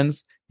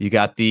Hellmann's, you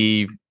got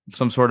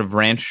some sort of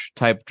ranch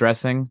type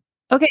dressing.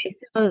 Okay,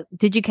 so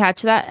did you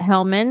catch that?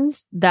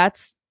 Hellmann's,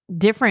 that's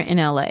different in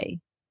LA.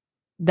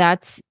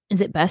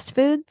 Is it Best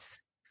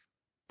Foods?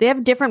 They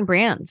have different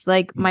brands.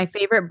 Like my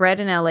favorite bread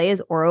in LA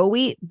is Oro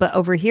wheat, but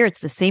over here it's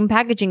the same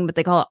packaging, but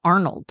they call it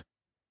Arnold.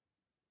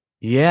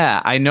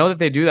 Yeah, I know that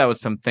they do that with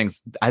some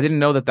things. I didn't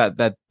know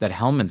that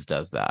Hellmann's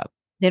does that.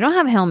 They don't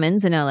have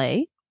Hellmann's in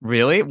LA.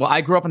 Really? Well,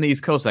 I grew up on the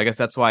East Coast, so I guess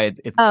that's why I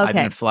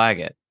didn't flag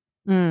it.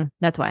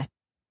 That's why.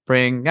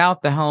 Bring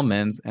out the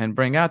Hellmann's and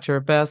bring out your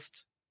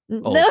best.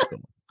 Old school.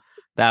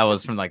 That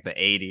was from like the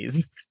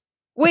 80s.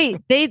 Wait,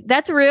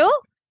 that's real?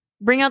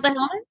 Bring out the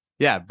Hellmann's?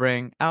 Yeah,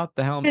 bring out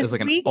the Hellmann's. It's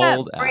like an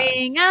old ad.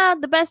 Bring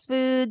out the best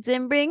foods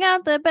and bring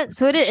out the best.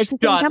 So it's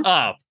shut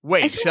up.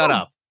 Wait, shut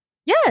up.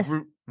 Yes.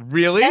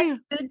 Really?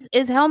 Best Foods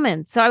is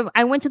Hellmann's. So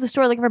I went to the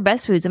store looking for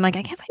Best Foods. I'm like,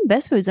 I can't find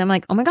Best Foods. I'm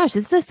like, oh my gosh,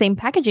 this is the same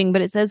packaging,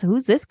 but it says,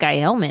 who's this guy,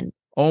 Hellmann?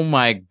 Oh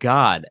my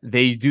God.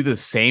 They do the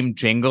same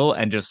jingle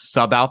and just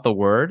sub out the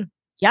word?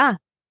 Yeah.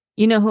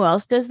 You know who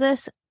else does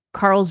this?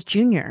 Carl's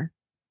Jr.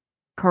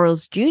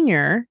 Carl's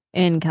Jr.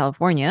 in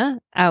California.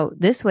 Out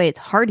this way, it's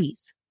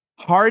Hardee's.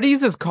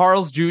 Hardee's is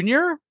Carl's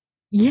Jr.?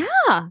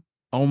 Yeah.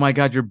 Oh my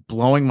God, you're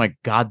blowing my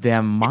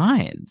goddamn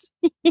mind.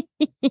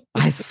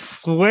 I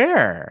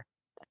swear.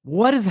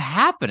 What is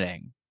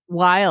happening?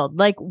 Wild.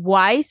 Like,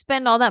 why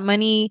spend all that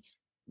money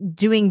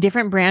doing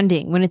different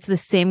branding when it's the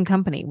same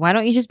company? Why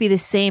don't you just be the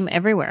same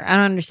everywhere? I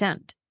don't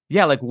understand.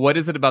 Yeah, like what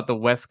is it about the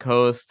West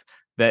Coast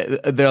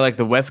that they're like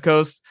the West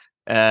Coast?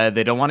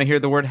 They don't want to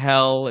hear the word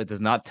hell. It does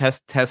not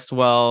test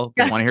well.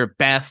 They want to hear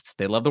best.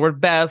 They love the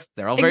word best.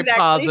 They're all very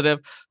positive.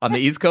 On the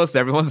East Coast,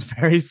 everyone's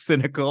very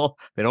cynical.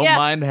 They don't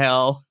mind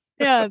hell.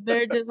 Yeah,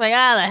 they're just like,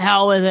 the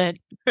hell with it.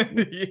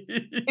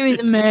 Give me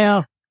the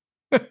mail.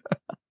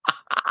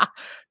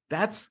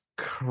 That's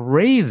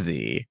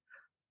crazy,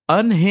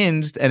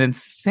 unhinged, and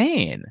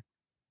insane.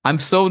 I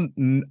don't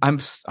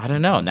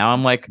know. Now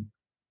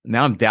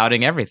I'm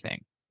doubting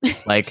everything.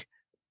 Like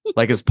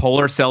is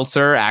Polar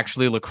Seltzer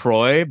actually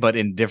LaCroix, but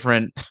in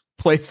different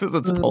places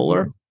it's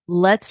Polar?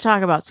 Let's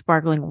talk about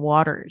sparkling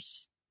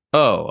waters.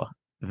 Oh,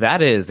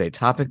 that is a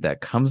topic that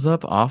comes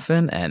up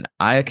often, and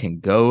I can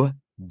go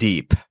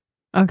deep.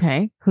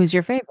 Okay. Who's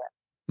your favorite?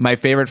 My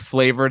favorite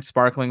flavored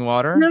sparkling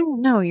water?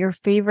 No, your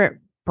favorite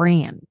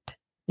brand.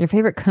 Your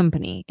favorite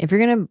company. If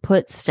you're going to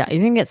put stock,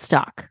 you're going to get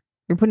stock.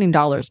 You're putting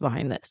dollars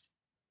behind this.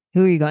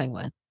 Who are you going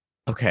with?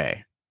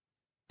 Okay.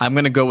 I'm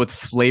going to go with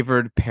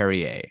flavored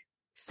Perrier.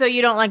 So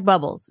you don't like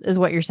bubbles, is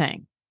what you're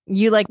saying.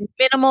 You like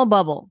minimal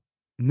bubble.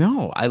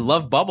 No, I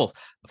love bubbles.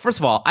 First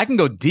of all, I can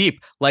go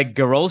deep. Like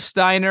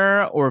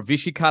Gerolsteiner or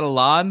Vichy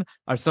Catalan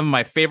are some of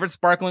my favorite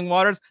sparkling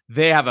waters.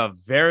 They have a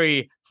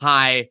very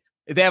high.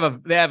 They have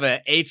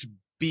a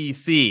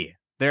HBC.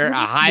 They're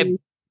a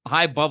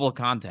high bubble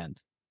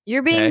content.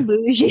 You're being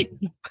bougie.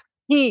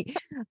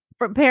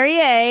 For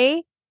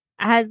Perrier,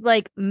 has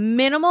like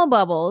minimal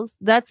bubbles.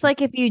 That's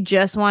like if you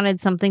just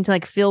wanted something to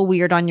like feel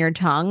weird on your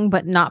tongue,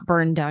 but not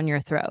burn down your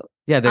throat.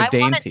 Yeah, they're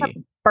want it dainty.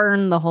 to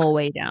burn the whole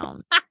way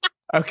down.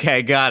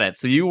 Okay, got it.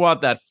 So you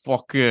want that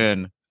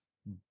fucking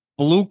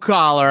blue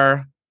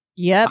collar.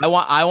 Yep.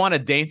 I want a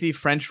dainty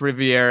French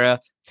Riviera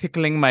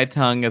tickling my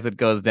tongue as it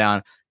goes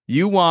down.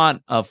 You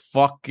want a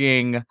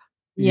fucking,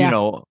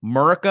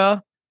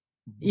 Murica.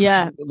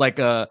 Yeah. Like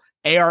a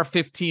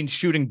AR-15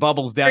 shooting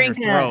bubbles down your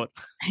throat.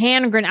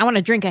 I want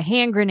to drink a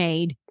hand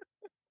grenade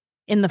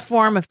in the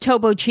form of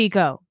Topo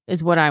Chico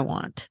is what I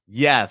want.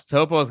 Yes,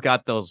 Topo's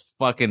got those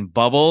fucking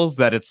bubbles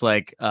that it's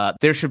like,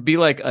 there should be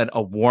like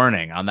a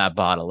warning on that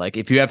bottle. Like,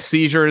 if you have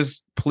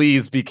seizures,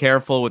 please be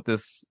careful with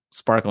this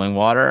sparkling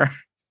water.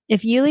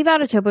 If you leave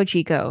out a Topo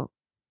Chico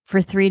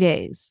for 3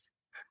 days,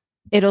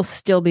 it'll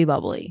still be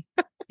bubbly.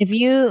 If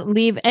you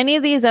leave any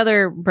of these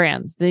other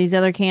brands, these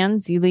other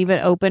cans, you leave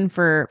it open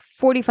for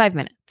 45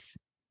 minutes.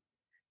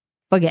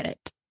 Forget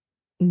it.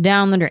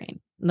 Down the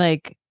drain.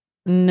 Like,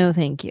 no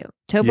thank you.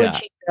 Topo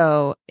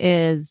Chico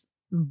is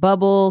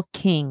bubble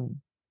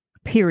king.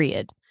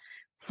 Period.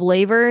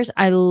 Flavors,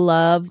 I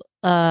love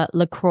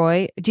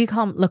LaCroix. Do you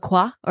call them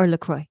LaCroix or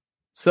LaCroix?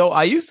 So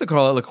I used to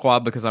call it LaCroix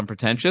because I'm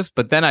pretentious,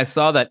 but then I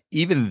saw that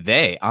even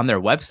they, on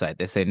their website,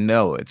 they say,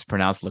 no, it's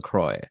pronounced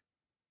LaCroix.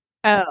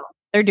 Oh,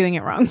 they're doing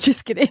it wrong.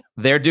 Just kidding.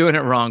 They're doing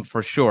it wrong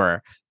for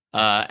sure.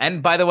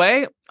 And by the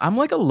way, I'm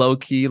like a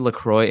low-key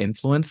LaCroix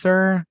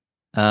influencer.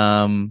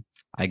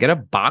 I get a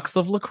box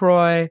of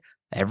LaCroix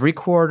every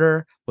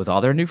quarter with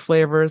all their new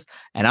flavors,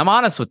 and I'm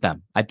honest with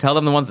them. I tell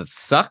them the ones that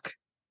suck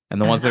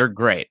and the ones that are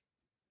great.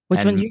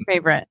 Which one's your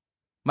favorite?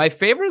 My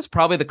favorite is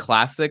probably the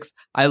classics.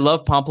 I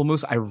love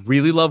pamplemousse. I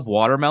really love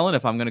watermelon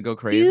if I'm going to go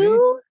crazy.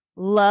 You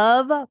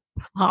love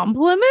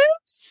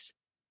pamplemousse?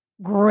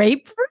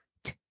 Grapefruit?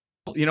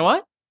 You know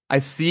what? I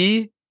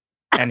see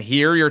and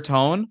hear your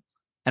tone,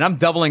 and I'm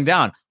doubling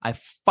down. I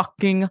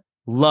fucking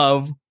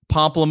love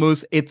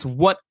pamplemousse. It's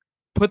what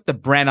put the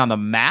brand on the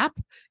map.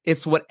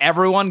 It's what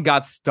everyone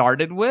got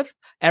started with.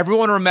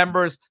 Everyone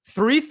remembers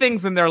 3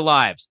 things in their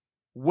lives: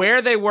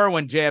 where they were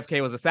when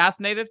JFK was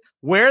assassinated,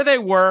 where they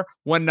were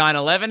when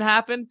 9/11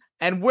 happened,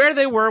 and where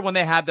they were when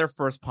they had their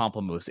first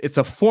pamplemousse. It's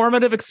a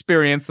formative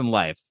experience in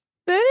life.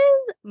 That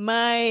is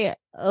my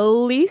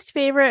least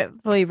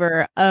favorite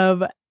flavor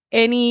of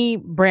any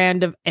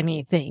brand of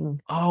anything.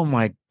 Oh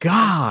my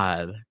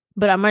God.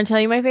 But I'm going to tell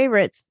you my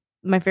favorites.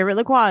 My favorite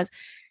LaCroix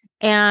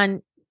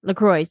and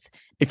LaCroix.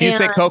 If you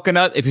say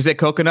coconut,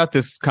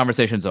 this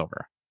conversation's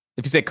over.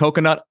 If you say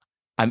coconut,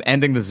 I'm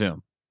ending the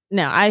Zoom.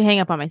 No, I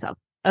hang up on myself.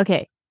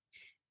 Okay.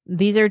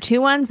 These are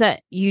 2 ones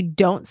that you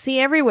don't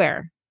see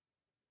everywhere.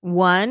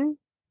 One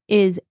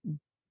is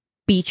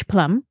beach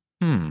plum.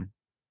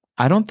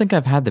 I don't think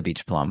I've had the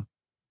beach plum.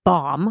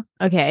 Bomb.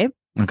 Okay.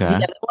 Okay. The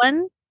other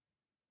one,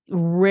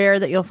 rare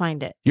that you'll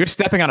find it. You're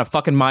stepping on a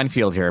fucking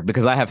minefield here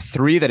because I have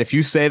 3 that if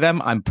you say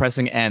them, I'm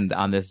pressing end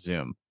on this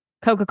Zoom.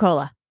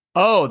 Coca-Cola.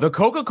 Oh, the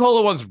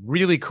Coca-Cola one's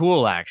really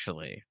cool,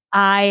 actually.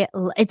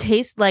 It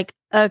tastes like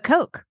a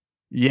Coke.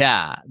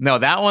 Yeah. No,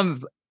 that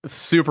one's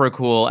super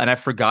cool. And I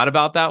forgot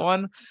about that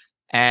one.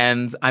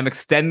 And I'm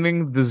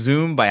extending the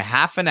Zoom by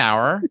half an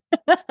hour.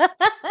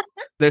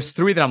 There's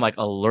 3 that I'm like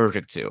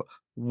allergic to.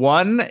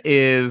 One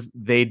is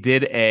they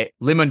did a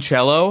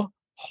limoncello.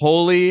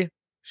 Holy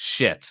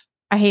shit.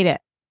 I hate it.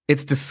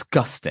 It's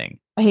disgusting.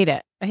 I hate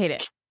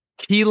it.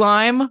 Key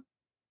lime.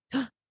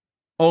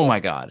 Oh my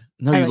God.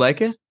 No, you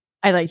like it?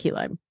 I like key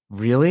lime.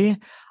 Really?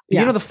 Yeah.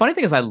 You know, the funny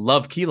thing is I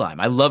love key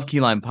lime. I love key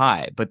lime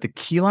pie, but the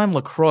key lime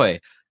LaCroix,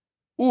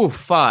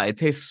 it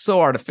tastes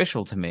so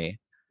artificial to me.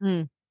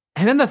 And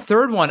then the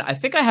third one, I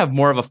think I have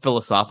more of a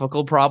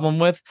philosophical problem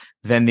with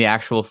than the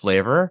actual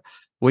flavor,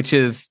 which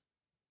is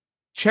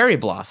cherry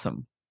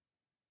blossom.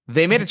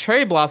 They made a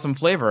cherry blossom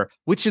flavor,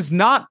 which is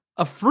not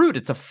a fruit.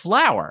 It's a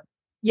flower.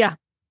 Yeah.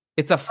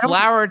 It's a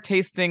flower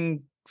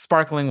tasting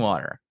sparkling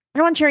water. I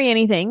don't want cherry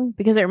anything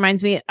because it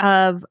reminds me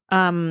of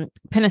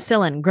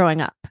penicillin growing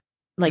up,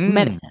 like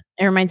medicine.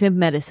 It reminds me of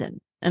medicine,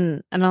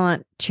 and I don't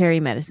want cherry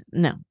medicine.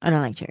 No, I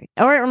don't like cherry.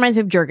 Or it reminds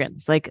me of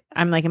Jergens. Like,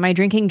 I'm like, am I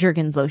drinking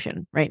Jergens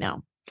lotion right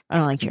now? I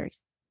don't like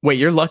cherries. Wait,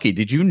 you're lucky.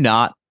 Did you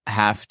not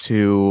have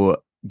to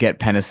get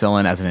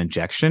penicillin as an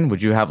injection?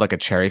 Would you have like a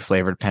cherry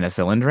flavored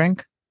penicillin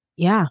drink?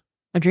 Yeah,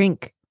 a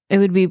drink. It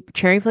would be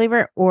cherry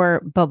flavor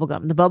or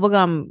bubblegum. The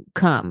bubblegum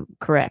come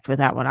correct with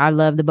that one. I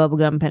love the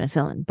bubblegum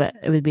penicillin, but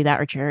it would be that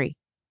or cherry.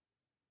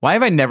 Why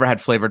have I never had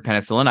flavored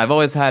penicillin? I've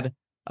always had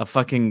a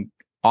fucking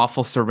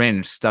awful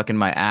syringe stuck in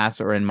my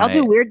ass or in my... I'll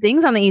do weird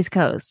things on the East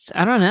Coast.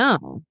 I don't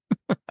know.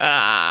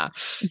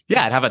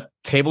 Yeah, I'd have a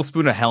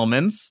tablespoon of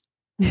Hellman's.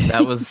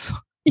 That was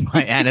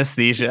my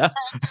anesthesia.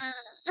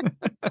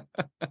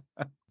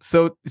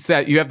 So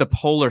you have the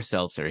polar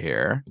seltzer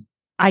here.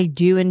 I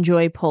do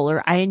enjoy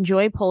polar. I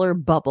enjoy polar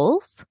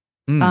bubbles.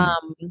 They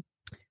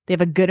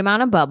have a good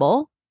amount of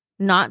bubble,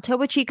 not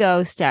Topo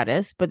Chico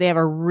status, but they have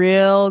a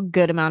real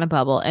good amount of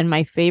bubble. And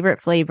my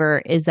favorite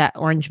flavor is that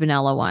orange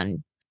vanilla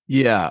one.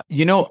 Yeah,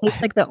 you know,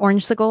 It's like the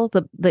orange sickle,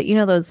 the you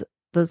know those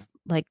those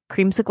like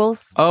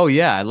creamsicles. Oh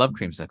yeah, I love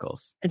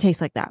creamsicles. It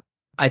tastes like that.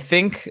 I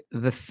think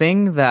the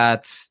thing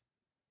that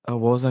what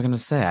was I going to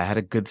say? I had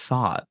a good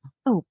thought.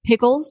 Oh,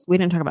 pickles. We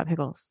didn't talk about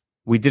pickles.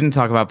 We didn't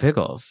talk about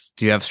pickles.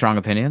 Do you have strong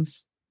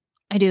opinions?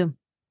 I do.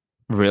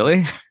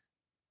 Really?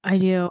 I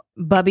do.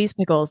 Bubby's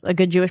pickles, a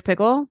good Jewish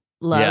pickle.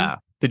 Love. Yeah.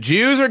 The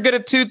Jews are good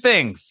at two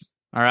things.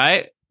 All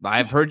right.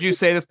 I've heard you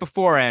say this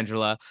before,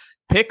 Anjelah.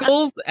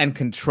 Pickles and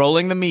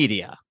controlling the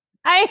media.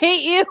 I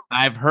hate you.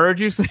 I've heard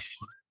you say.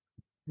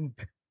 You're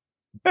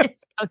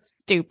so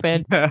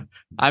stupid.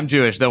 I'm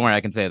Jewish. Don't worry.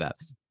 I can say that.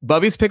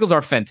 Bubby's pickles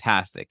are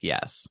fantastic.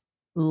 Yes.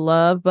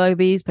 Love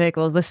Bubby's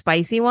pickles. The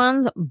spicy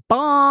ones,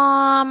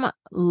 bomb.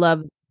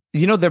 Love.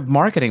 You know, they're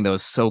marketing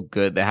those so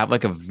good. They have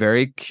like a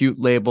very cute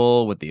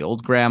label with the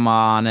old grandma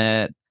on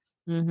it.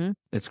 Mm-hmm.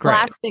 It's great.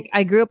 Vlasic.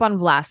 I grew up on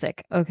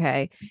Vlasic.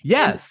 Okay.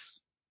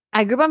 Yes.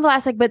 I grew up on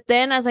Vlasic, but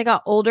then as I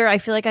got older, I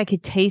feel like I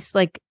could taste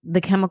like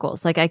the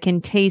chemicals. Like I can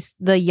taste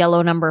the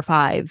yellow number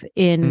 5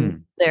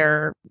 in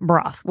their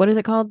broth. What is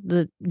it called?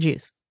 The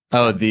juice.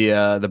 Oh,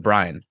 the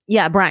brine.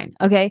 Yeah, brine.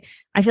 Okay.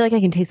 I feel like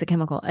I can taste the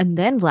chemical. And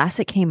then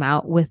Vlasic came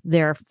out with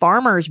their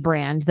Farmers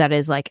brand that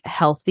is like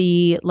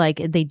healthy. Like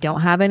they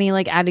don't have any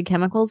like added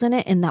chemicals in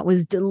it. And that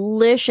was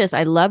delicious.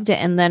 I loved it.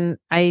 And then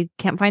I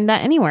can't find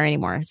that anywhere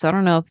anymore. So I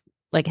don't know if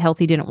like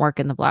healthy didn't work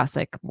in the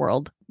Vlasic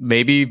world.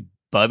 Maybe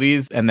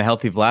Bubby's and the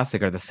Healthy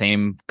Vlasic are the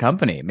same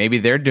company. Maybe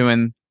they're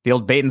doing the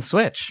old bait and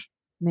switch.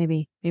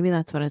 Maybe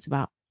that's what it's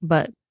about.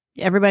 But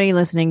everybody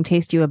listening,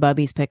 taste you a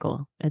Bubby's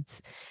pickle.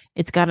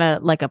 It's got a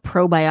like a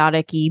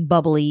probiotic-y,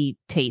 bubbly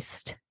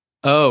taste.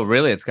 Oh,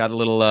 really? It's got a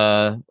little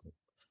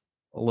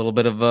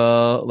bit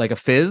of like a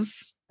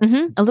fizz.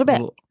 Mm-hmm. A little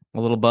bit.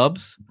 A little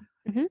bubs.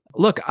 Mm-hmm.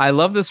 Look, I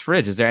love this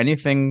fridge. Is there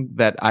anything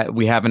that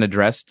we haven't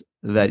addressed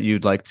that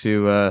you'd like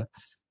to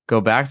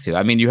go back to?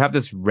 I mean, you have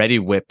this Ready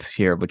Whip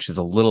here, which is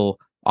a little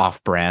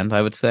off-brand,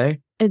 I would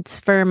say. It's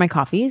for my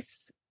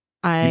coffees.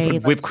 You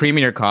put whipped cream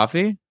in your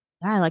coffee?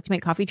 Yeah, I like to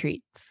make coffee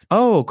treats.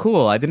 Oh,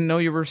 cool. I didn't know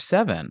you were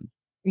 7.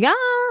 Yeah,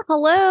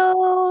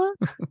 hello.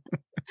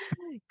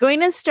 Going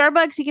to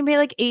Starbucks, you can pay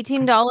like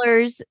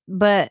 $18,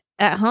 but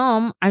at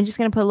home, I'm just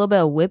going to put a little bit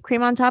of whipped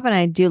cream on top and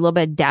I do a little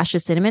bit of dash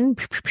of cinnamon.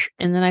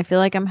 And then I feel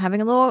like I'm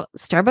having a little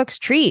Starbucks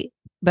treat,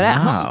 but at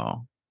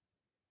home.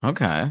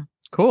 Okay,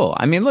 cool.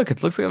 I mean, look,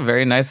 it looks like a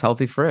very nice,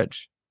 healthy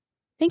fridge.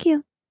 Thank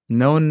you.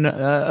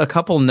 A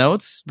couple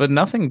notes, but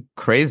nothing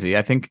crazy.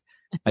 I think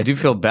I do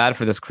feel bad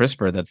for this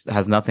crisper that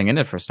has nothing in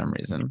it for some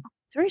reason.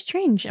 It's very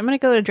strange. I'm going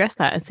to go address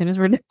that as soon as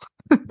we're done.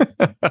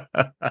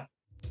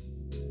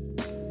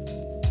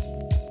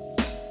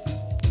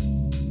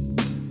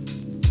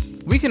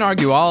 We can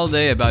argue all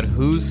day about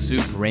whose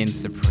soup reigns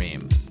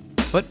supreme.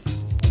 But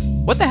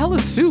what the hell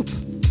is soup?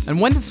 And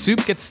when did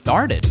soup get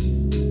started?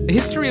 The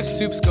history of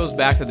soups goes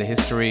back to the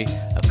history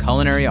of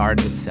culinary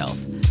art itself.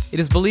 It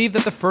is believed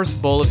that the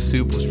first bowl of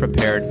soup was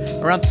prepared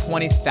around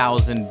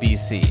 20,000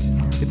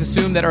 BC. It's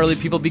assumed that early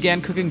people began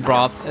cooking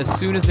broths as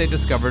soon as they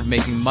discovered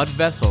making mud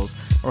vessels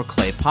or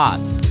clay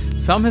pots.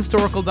 Some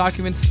historical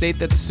documents state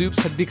that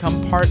soups had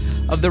become part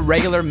of the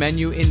regular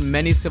menu in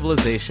many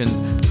civilizations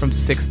from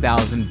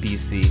 6000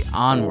 BC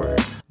onward.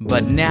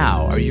 But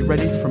now, are you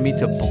ready for me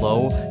to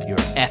blow your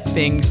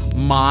effing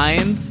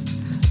minds?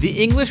 The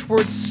English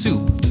word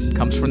soup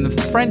comes from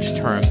the French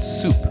term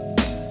soup.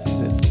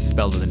 It's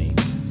spelled with an E,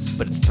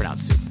 but it's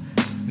pronounced soup.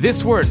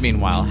 This word,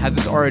 meanwhile, has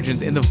its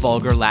origins in the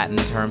vulgar Latin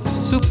term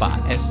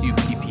suppa,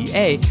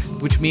 S-U-P-P-A,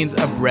 which means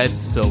a bread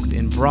soaked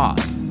in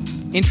broth.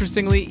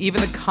 Interestingly,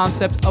 even the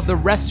concept of the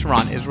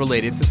restaurant is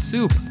related to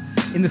soup.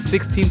 In the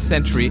 16th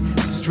century,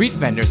 street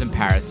vendors in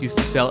Paris used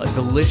to sell a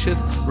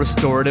delicious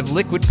restorative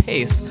liquid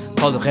paste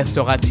called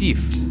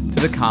restauratif to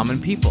the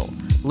common people.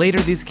 Later,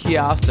 these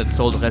kiosks that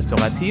sold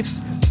restauratifs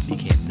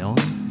became known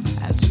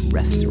as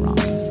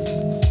restaurants.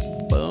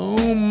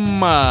 Boom!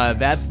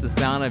 That's the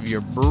sound of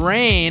your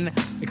brain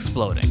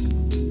exploding.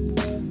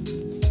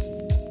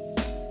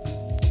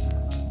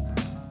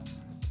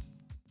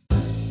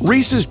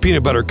 Reese's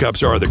peanut butter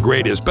cups are the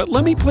greatest, but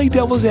let me play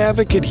devil's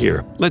advocate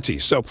here. Let's see.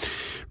 So,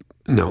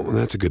 no,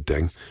 that's a good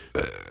thing.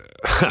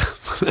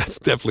 That's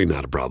definitely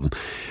not a problem.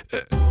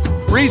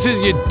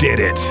 Reese's, you did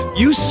it.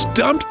 You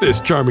stumped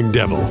this charming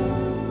devil.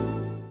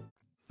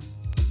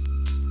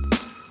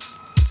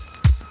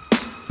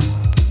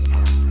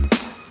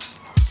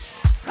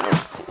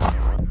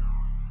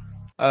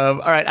 All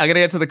right, I'm going to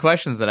get to the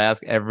questions that I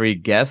ask every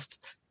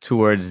guest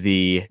towards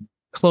the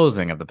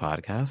closing of the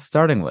podcast,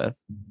 starting with,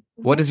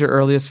 what is your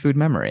earliest food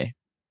memory?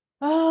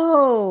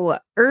 Oh,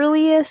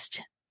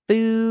 earliest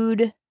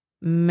food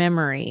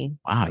memory.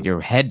 Wow,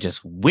 your head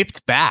just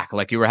whipped back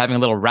like you were having a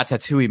little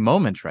ratatouille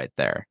moment right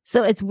there.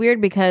 So it's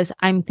weird because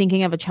I'm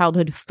thinking of a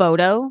childhood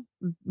photo,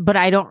 but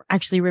I don't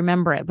actually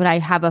remember it. But I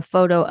have a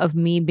photo of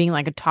me being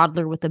like a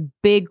toddler with a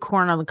big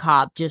corn on the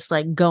cob, just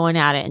like going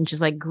at it and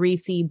just like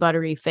greasy,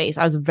 buttery face.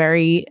 I was a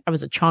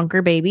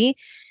chonker baby.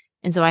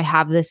 And so I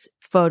have this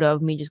photo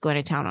of me just going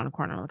to town on a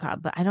corn on the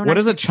cob, but I don't know. What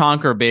does a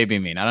chonker baby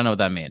mean? I don't know what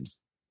that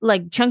means.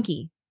 Like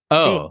chunky.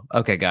 Oh,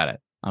 okay. Got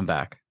it. I'm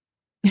back.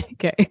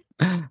 Okay.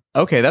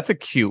 Okay. That's a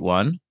cute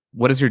one.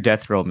 What is your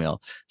death row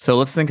meal? So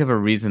let's think of a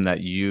reason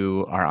that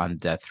you are on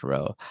death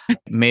row.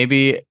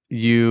 Maybe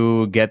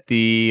you get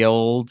the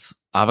old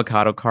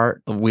avocado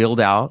cart wheeled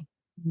out,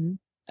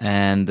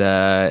 and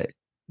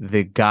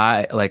the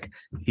guy, like,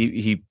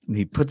 he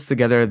puts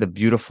together the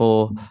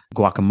beautiful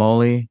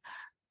guacamole,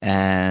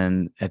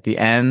 and at the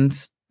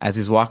end, as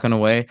he's walking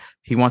away,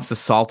 he wants to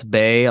Salt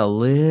Bae a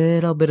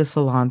little bit of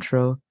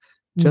cilantro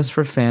just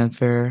for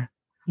fanfare.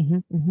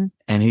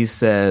 And he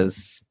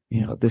says,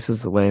 this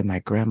is the way my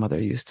grandmother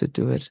used to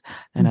do it,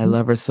 and I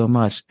love her so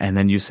much. And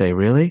then you say,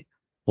 really?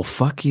 Well,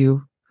 fuck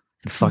you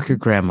and fuck your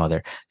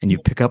grandmother. And you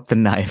pick up the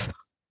knife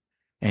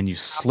and you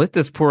slit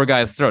this poor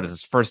guy's throat. It's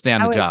his first day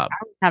on the job.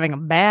 I was having a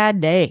bad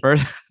day.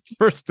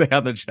 First day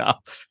on the job.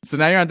 So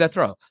now you're on death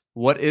row.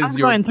 What is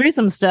going through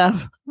some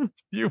stuff?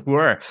 You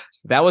were.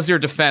 That was your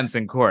defense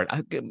in court.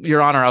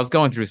 Your Honor, I was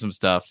going through some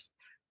stuff,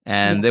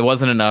 and it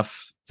wasn't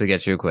enough to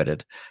get you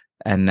acquitted.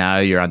 And now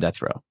you're on death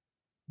row.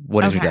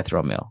 What is your death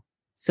row meal?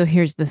 So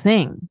here's the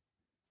thing.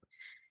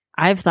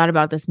 I've thought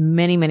about this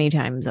many, many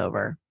times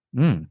over.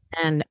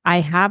 And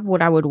I have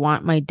what I would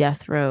want my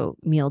death row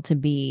meal to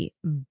be.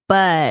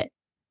 But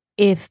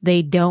if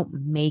they don't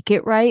make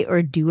it right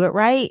or do it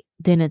right,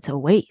 then it's a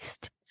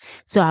waste.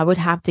 So I would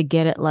have to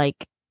get it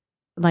like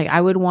I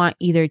would want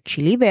either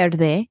chili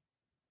verde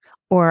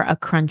or a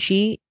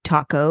crunchy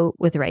taco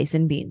with rice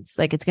and beans.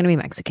 Like, it's going to be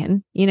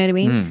Mexican. You know what I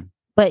mean?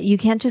 But you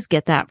can't just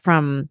get that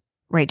from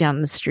right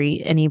down the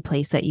street, any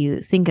place that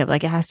you think of.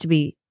 Like, it has to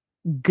be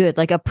good,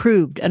 like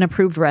an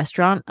approved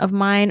restaurant of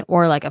mine,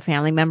 or like a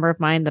family member of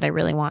mine that I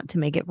really want to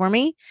make it for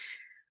me.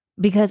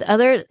 Because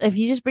if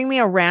you just bring me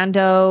a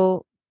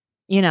rando,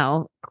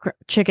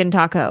 chicken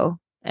taco,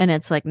 and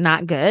it's like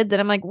not good, then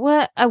I'm like,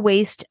 what a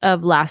waste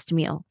of last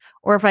meal.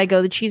 Or if I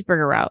go the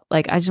cheeseburger route,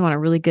 like I just want a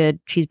really good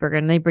cheeseburger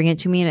and they bring it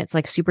to me and it's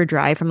like super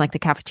dry from like the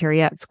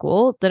cafeteria at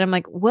school, then I'm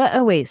like, what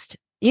a waste.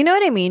 You know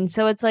what I mean?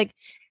 So it's like,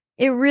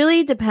 it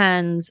really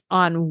depends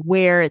on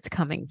where it's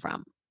coming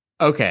from.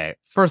 Okay.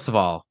 First of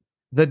all,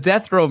 the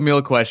death row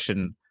meal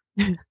question,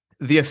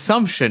 the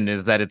assumption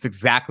is that it's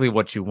exactly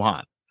what you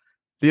want.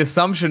 The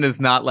assumption is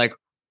not like,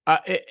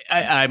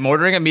 I'm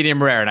ordering a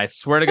medium rare, and I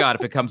swear to God,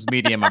 if it comes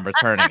medium, I'm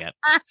returning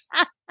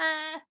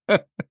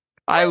it.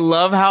 I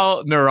love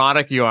how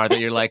neurotic you are, that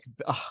you're like,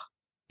 oh,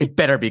 it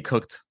better be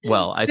cooked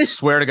well. I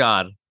swear to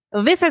God.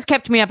 This has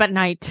kept me up at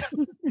night.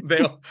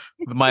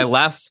 My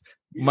last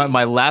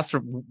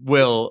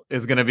will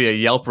is going to be a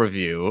Yelp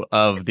review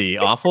of the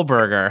awful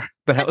burger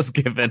that I was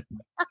given.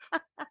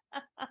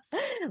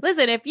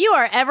 Listen, if you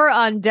are ever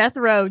on death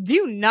row,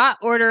 do not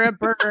order a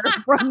burger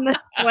from this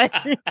place.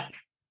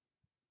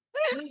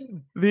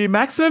 The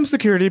maximum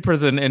security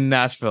prison in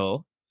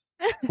Nashville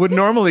would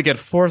normally get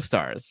 4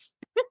 stars.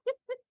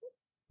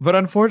 But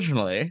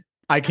unfortunately,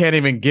 I can't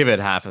even give it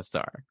half a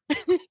star.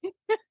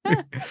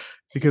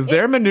 Because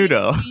they're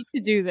menudo. Need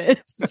to do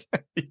this.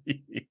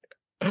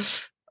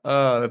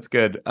 Oh, that's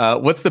good.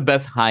 What's the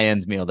best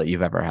high-end meal that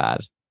you've ever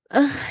had?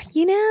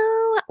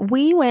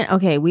 We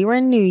were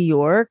in New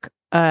York,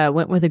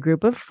 went with a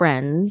group of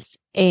friends,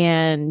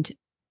 and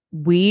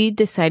we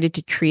decided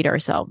to treat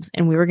ourselves,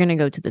 and we were going to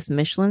go to this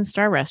Michelin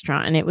star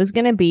restaurant, and it was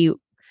going to be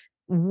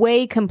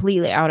way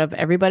completely out of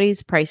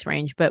everybody's price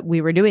range, but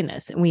we were doing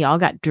this, and we all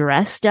got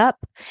dressed up.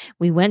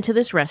 We went to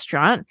this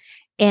restaurant,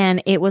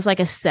 and it was like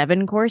a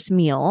 7-course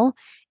meal,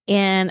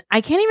 and I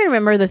can't even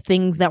remember the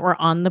things that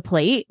were on the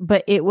plate,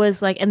 but it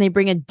was like, and they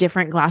bring a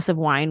different glass of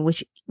wine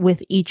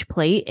with each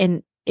plate,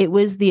 and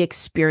the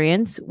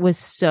experience was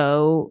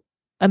so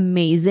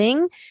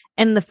amazing.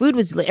 And the food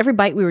was, every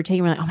bite we were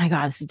taking, we're like, oh my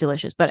God, this is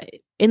delicious. But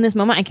in this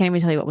moment, I can't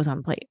even tell you what was on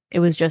the plate. It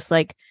was just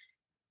like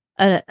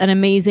an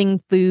amazing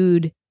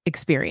food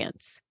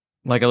experience.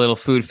 Like a little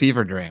food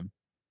fever dream.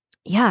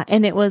 Yeah.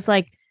 And it was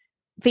like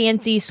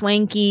fancy,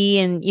 swanky.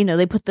 And,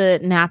 they put the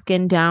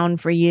napkin down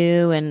for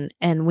you.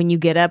 And when you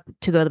get up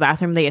to go to the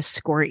bathroom, they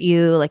escort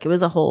you. Like, it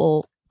was a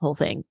whole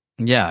thing.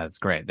 Yeah, it's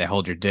great. They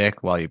hold your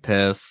dick while you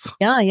piss.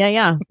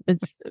 Yeah.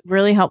 It's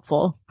really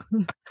helpful.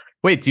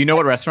 Wait, do you know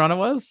what restaurant it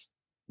was?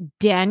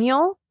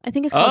 Daniel, I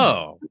think it's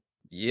called. Oh,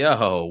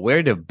 yo,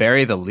 where to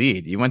bury the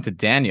lead? You went to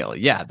Daniel.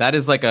 Yeah, that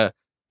is like a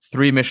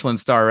 3 Michelin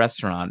star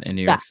restaurant in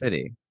New York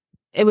City.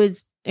 It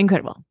was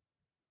incredible.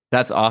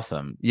 That's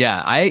awesome. Yeah,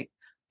 I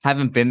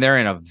haven't been there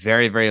in a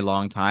very, very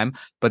long time,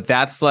 but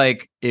that's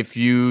like, if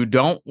you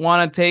don't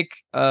want to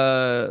take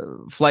a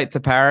flight to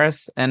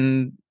Paris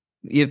and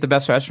eat at the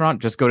best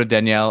restaurant, just go to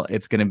Daniel.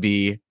 It's going to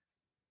be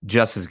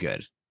just as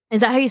good. Is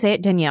that how you say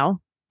it,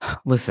 Danielle?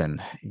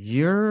 Listen,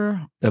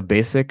 you're a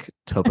basic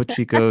Topo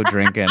Chico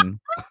drinking.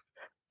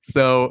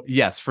 So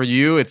yes, for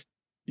you, it's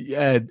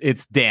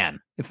Dan.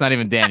 It's not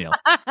even Daniel.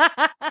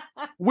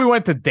 We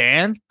went to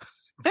Dan.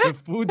 The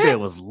food there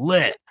was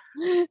lit.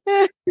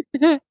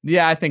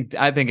 Yeah, I think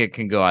it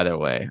can go either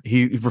way.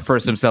 He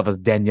refers to himself as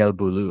Daniel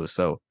Boulou.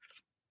 So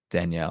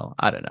Danielle,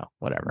 I don't know,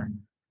 whatever.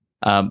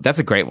 That's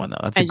a great one though.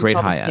 That's a great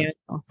high end.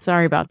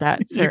 Sorry about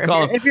that, sir.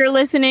 If you're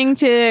listening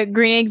to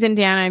Green Eggs and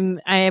Dan,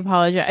 I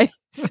apologize.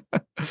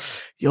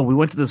 Yo, we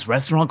went to this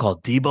restaurant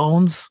called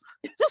D-Bones.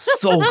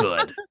 So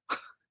good.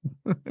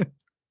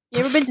 You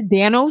ever been to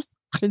Dano's?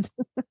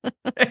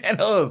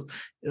 Danos.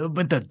 You ever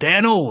been to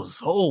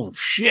Danos? Oh,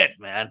 shit,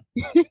 man.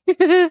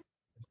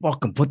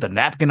 Fucking put the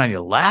napkin on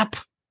your lap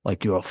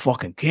like you're a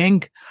fucking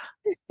king.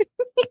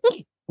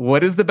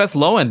 What is the best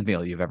low-end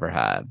meal you've ever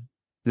had?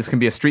 This can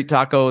be a street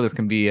taco. This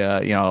can be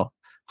a,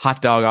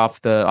 hot dog off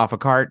a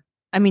cart.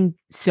 I mean,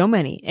 so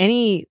many.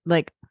 Any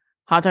like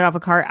hot dog off a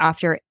cart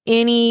after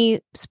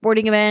any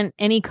sporting event,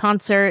 any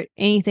concert,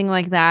 anything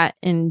like that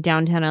in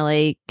downtown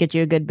LA, get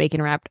you a good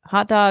bacon wrapped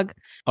hot dog.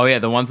 Oh yeah,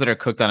 the ones that are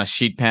cooked on a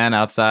sheet pan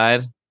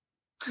outside.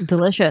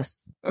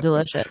 Delicious.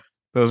 Delicious.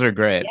 Those are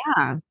great.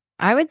 Yeah.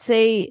 I would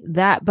say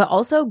that, but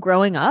also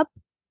growing up,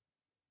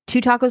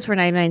 2 tacos for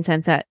 99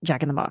 cents at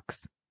Jack in the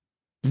Box.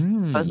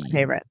 That was my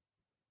favorite.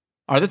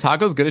 Are the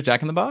tacos good at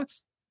Jack in the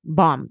Box?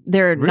 Bomb.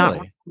 They're Really?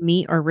 not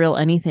meat or real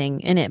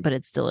anything in it, but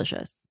it's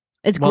delicious.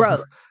 It's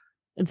gross.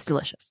 It's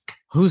delicious.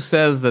 Who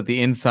says that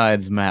the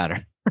insides matter?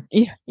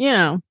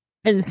 Yeah,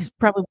 it's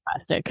probably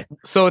plastic.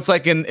 So it's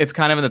it's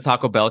kind of in the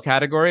Taco Bell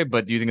category,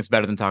 but do you think it's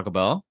better than Taco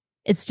Bell?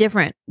 It's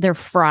different. They're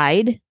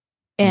fried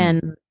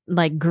and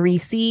like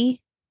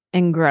greasy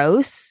and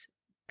gross.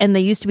 And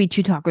they used to be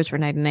 2 tacos for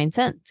 99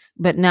 cents,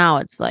 but now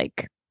it's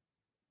like,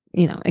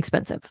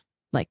 expensive.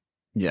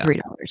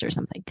 $3 or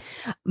something.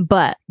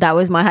 But that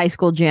was my high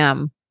school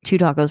jam. 2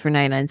 tacos for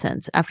 99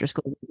 cents after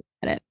school.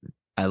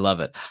 I love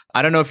it.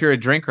 I don't know if you're a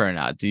drinker or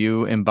not. Do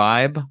you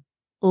imbibe?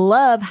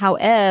 Love how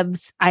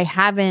Ebbs. I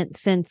haven't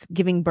since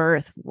giving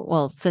birth.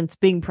 Well, since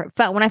being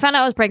when I found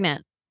out I was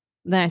pregnant,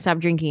 then I stopped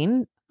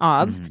drinking.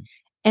 And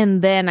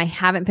then I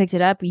haven't picked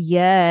it up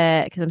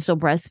yet because I'm still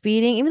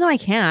breastfeeding. Even though I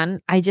can,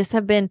 I just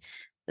have been.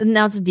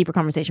 Now it's a deeper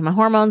conversation. My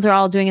hormones are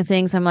all doing a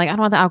thing. So I'm like, I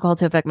don't want the alcohol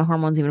to affect my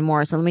hormones even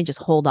more. So let me just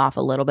hold off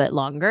a little bit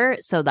longer.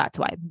 So that's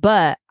why.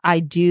 But I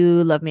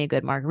do love me a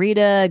good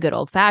margarita, good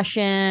old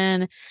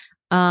fashioned.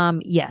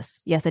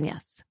 Yes, and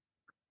yes.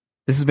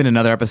 This has been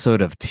another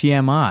episode of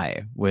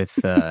TMI with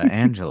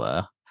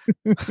Anjelah.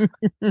 I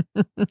would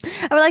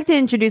like to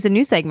introduce a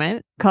new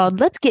segment called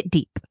Let's Get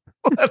Deep.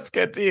 Let's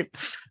get deep.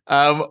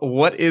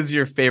 What is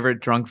your favorite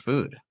drunk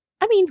food?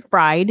 I mean,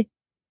 fried.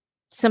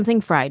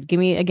 Something fried. Give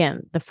me,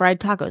 again, the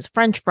fried tacos,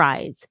 French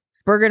fries,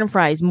 burger and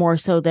fries, more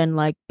so than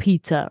like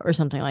pizza or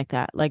something like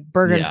that. Like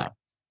burger and fries.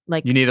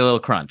 Like, you need a little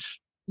crunch.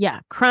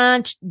 Yeah.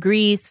 Crunch,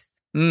 grease.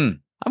 I'm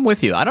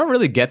with you. I don't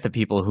really get the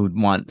people who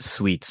want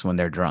sweets when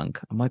they're drunk.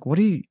 I'm like, what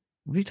are you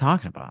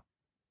talking about?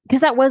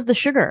 Because that was the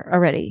sugar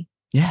already.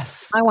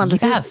 Yes. I want the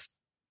sweet.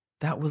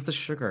 That was the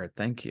sugar.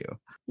 Thank you.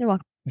 You're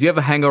welcome. Do you have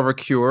a hangover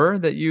cure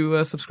that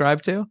you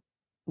subscribe to?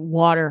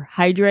 Water.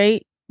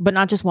 Hydrate, but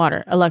not just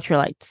water.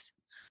 Electrolytes.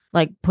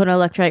 Like put an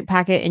electrolyte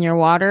packet in your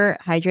water,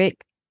 hydrate,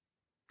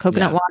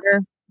 coconut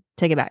water,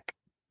 take it back.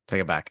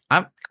 Take it back.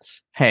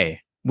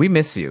 Hey, we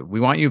miss you. We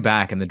want you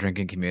back in the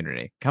drinking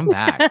community. Come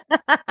back.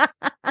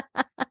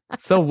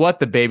 So what?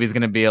 The baby's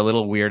going to be a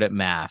little weird at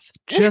math.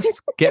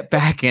 Just get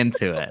back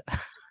into it.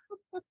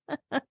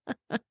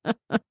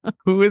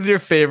 Who is your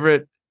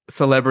favorite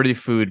celebrity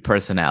food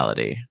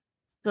personality?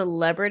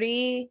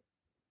 Celebrity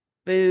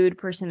food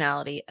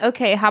personality.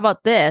 Okay, how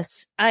about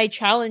this? I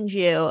challenge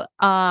you.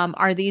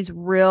 Are these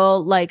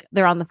real, like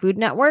they're on the Food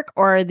Network,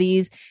 or are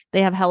these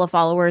they have hella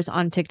followers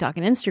on TikTok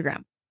and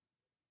Instagram?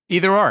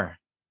 Either or.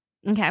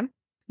 Okay.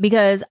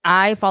 Because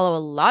I follow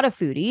a lot of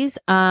foodies.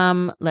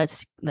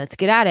 Let's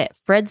get at it.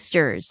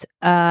 Fredsters,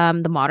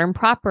 The Modern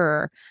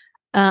Proper,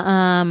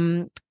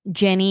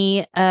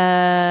 Jenny,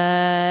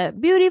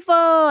 Beautiful.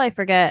 I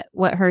forget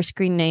what her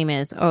screen name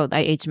is. Oh, I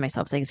aged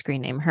myself saying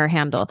screen name. Her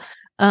handle.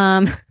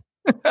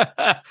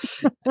 I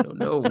don't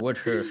know what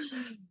her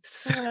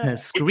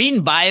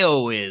screen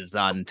bio is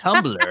on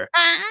Tumblr.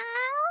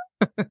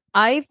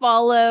 I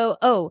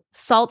follow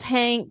Salt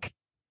Hank,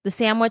 the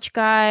sandwich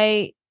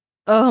guy.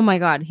 Oh my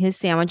god, his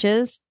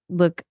sandwiches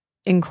look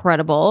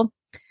incredible.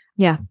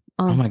 Yeah.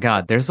 Oh my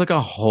god, there's like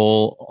a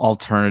whole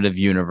alternative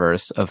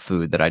universe of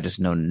food that I just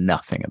know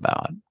nothing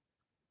about.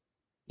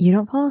 You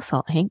don't follow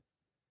Salt Hank?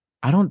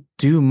 I don't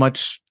do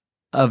much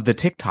of the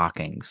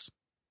TikTokings.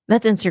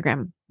 That's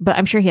Instagram, but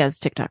I'm sure he has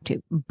TikTok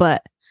too.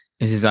 But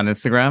is he on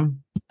Instagram?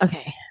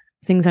 Okay,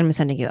 things I'm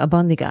sending you.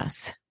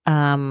 Abondigas,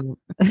 food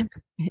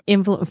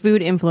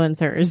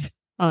influencers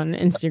on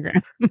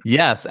Instagram.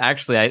 Yes,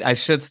 actually, I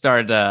should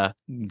start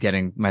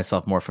getting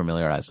myself more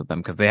familiarized with them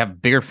because they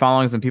have bigger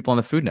followings than people on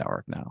the Food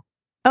Network now.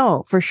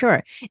 Oh, for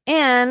sure.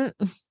 And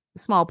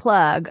small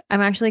plug, I'm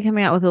actually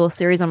coming out with a little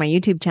series on my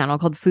YouTube channel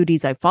called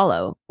Foodies I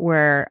Follow,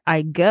 where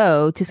I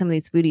go to some of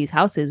these foodies'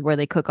 houses where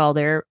they cook all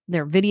their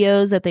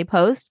videos that they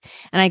post,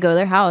 and I go to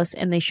their house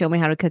and they show me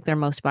how to cook their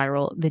most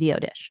viral video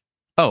dish.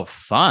 Oh,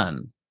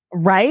 fun.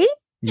 Right?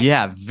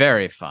 Yeah,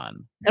 very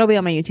fun. It'll be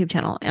on my YouTube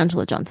channel,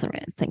 Anjelah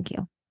Johnson-Reyes. Thank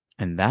you.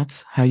 And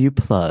that's how you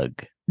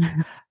plug.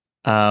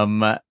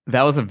 That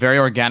was a very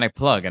organic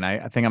plug, and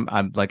I think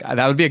I'm like,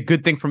 that would be a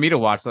good thing for me to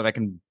watch so that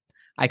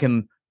I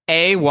can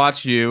A,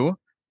 watch you,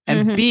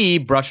 and B,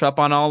 brush up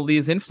on all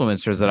these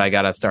influencers that I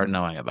got to start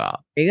knowing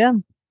about. There you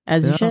go.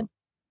 As you should.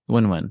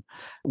 Win-win.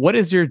 What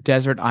is your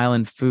desert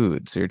island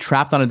food? So you're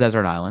trapped on a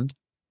desert island.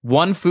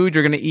 One food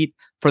you're going to eat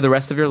for the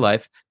rest of your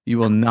life you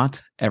will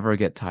not ever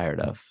get tired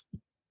of?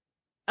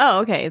 Oh,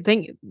 okay.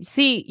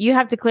 See, you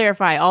have to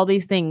clarify all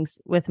these things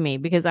with me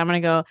because I'm going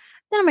to go,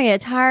 then I'm going to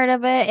get tired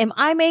of it. Am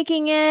I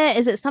making it?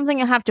 Is it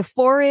something I have to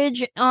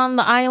forage on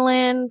the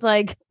island?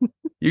 Like,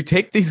 you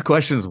take these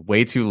questions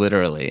way too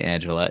literally,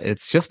 Anjelah.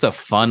 It's just a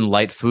fun,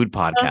 light food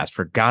podcast,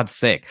 for God's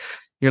sake.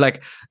 You're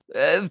like,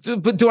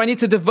 but do I need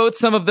to devote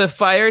some of the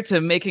fire to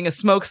making a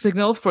smoke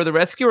signal for the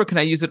rescue, or can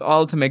I use it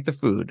all to make the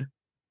food?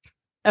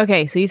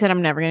 Okay, so you said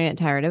I'm never going to get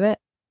tired of it?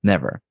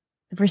 Never.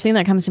 The first thing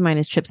that comes to mind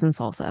is chips and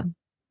salsa.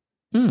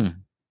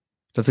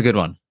 That's a good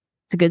one.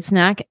 It's a good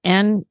snack,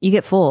 and you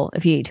get full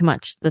if you eat too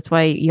much. That's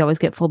why you always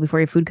get full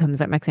before your food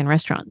comes at Mexican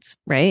restaurants,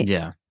 right?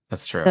 Yeah,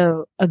 that's true.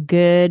 So a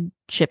good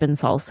chip and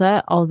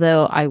salsa,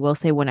 although I will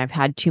say when I've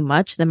had too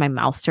much, then my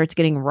mouth starts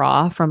getting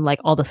raw from like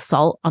all the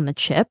salt on the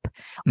chip.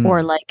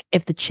 Or like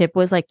if the chip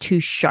was like too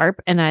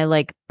sharp and I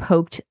like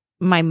poked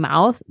my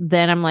mouth,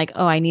 then I'm like,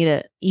 oh, I need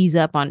to ease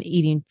up on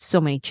eating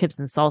so many chips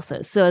and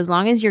salsa. So as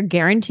long as you're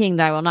guaranteeing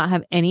that I will not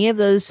have any of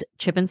those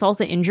chip and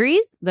salsa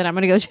injuries, then I'm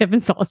going to go chip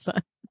and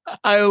salsa.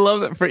 I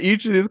love that for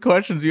each of these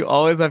questions, you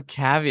always have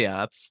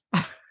caveats.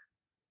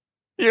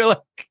 You're like,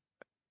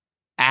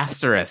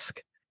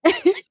 asterisk.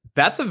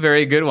 That's a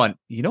very good one.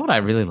 You know what I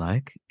really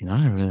like?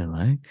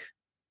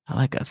 I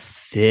like a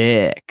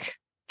thick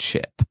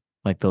chip.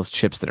 Like those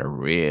chips that are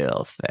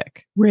real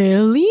thick.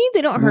 Really?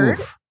 They don't hurt?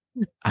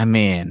 I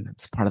mean,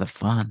 it's part of the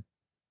fun.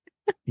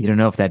 You don't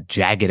know if that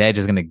jagged edge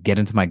is going to get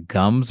into my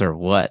gums or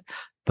what,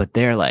 but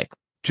they're like,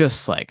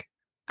 just like.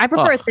 I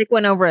prefer a thick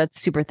one over a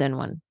super thin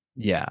one.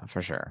 Yeah,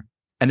 for sure.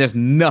 And there's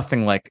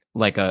nothing like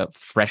a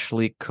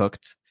freshly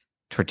cooked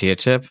tortilla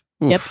chip.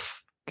 Oof, yep.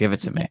 Give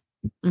it to me.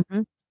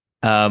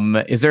 Mm-hmm.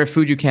 Is there a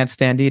food you can't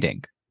stand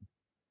eating?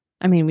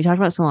 I mean, we talked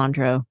about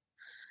cilantro.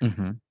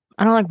 Mm-hmm.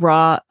 I don't like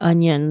raw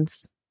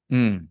onions.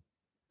 Mm.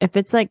 If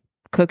it's like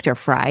cooked or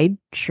fried,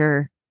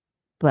 sure.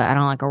 But I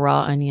don't like a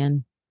raw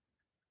onion.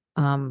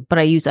 But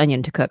I use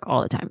onion to cook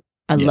all the time.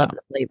 I love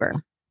the flavor.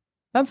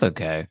 That's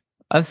okay.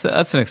 That's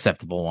an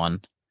acceptable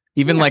one.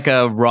 Even like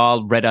a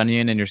raw red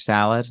onion in your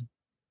salad,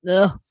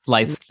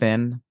 sliced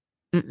thin.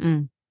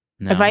 Mm-mm.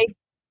 No. If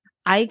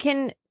I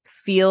can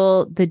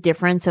feel the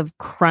difference of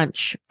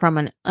crunch from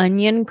an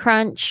onion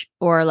crunch,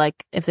 or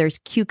like if there's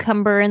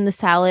cucumber in the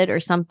salad or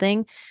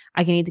something,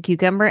 I can eat the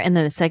cucumber, and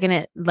then the second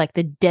it like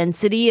the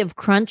density of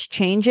crunch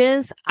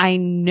changes, I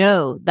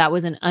know that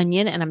was an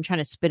onion, and I'm trying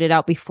to spit it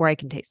out before I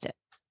can taste it.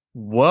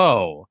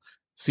 Whoa!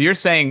 So you're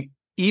saying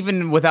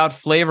even without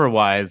flavor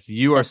wise,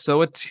 you are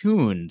so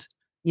attuned,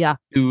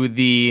 to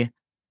the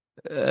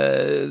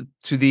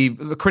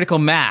critical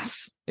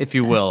mass, if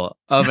you will,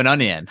 of an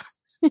onion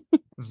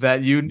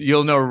that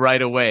you'll know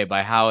right away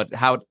by how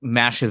it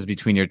mashes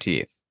between your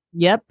teeth.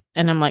 Yep,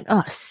 and I'm like,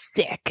 oh,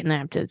 sick, and I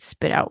have to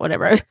spit out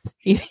whatever I was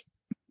eating.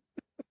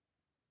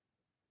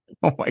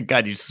 Oh my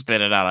God, you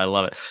spit it out. I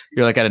love it.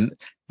 You're like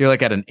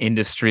at an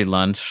industry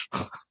lunch.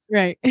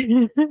 Right.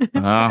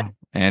 Oh,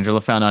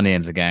 Anjelah found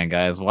onions again,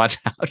 guys. Watch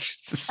out.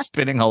 She's just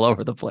spitting all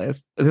over the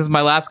place. This is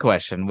my last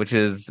question, which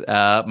is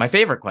my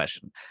favorite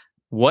question.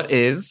 What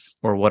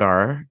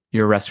are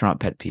your restaurant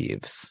pet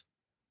peeves?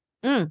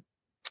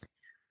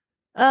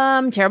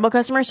 Terrible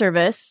customer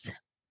service.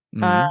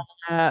 Not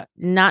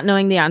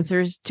knowing the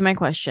answers to my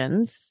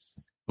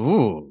questions.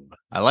 Ooh,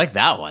 I like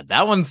that one.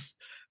 That one's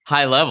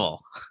high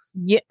level.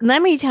 Yeah,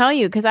 let me tell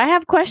you, because I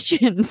have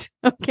questions.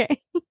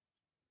 Okay.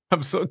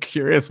 I'm so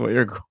curious what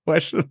your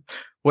questions.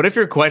 What if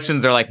your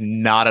questions are like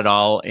not at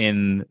all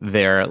in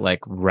their like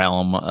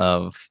realm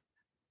of,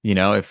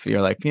 if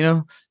you're like,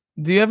 do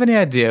you have any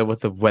idea what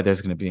the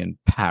weather's going to be in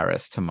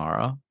Paris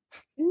tomorrow?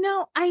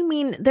 No, I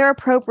mean, they're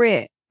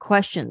appropriate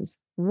questions.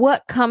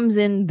 What comes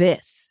in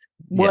this?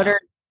 What are,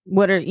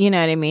 you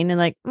know what I mean? And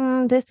like,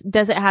 this,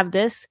 does it have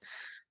this?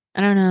 I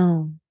don't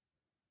know.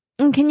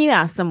 Can you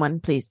ask someone,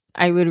 please?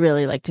 I would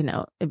really like to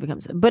know if it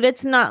comes in. But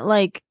it's not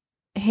like,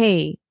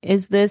 hey,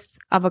 is this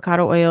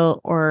avocado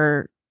oil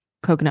or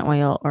coconut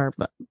oil or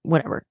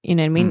whatever? You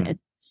know what I mean?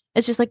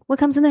 It's just like, what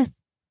comes in this?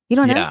 You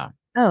don't know? Yeah.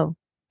 Oh,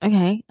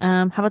 okay.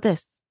 How about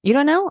this? You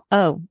don't know?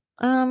 Oh,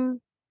 can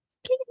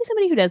you give me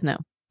somebody who does know?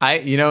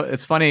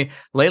 It's funny.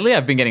 Lately,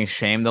 I've been getting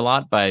shamed a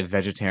lot by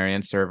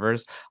vegetarian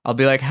servers. I'll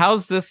be like,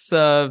 how's this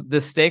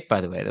steak,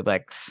 by the way? They're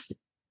like,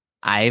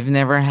 I've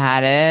never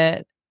had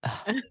it,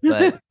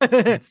 but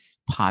it's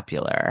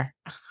popular.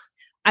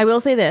 I will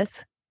say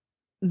this.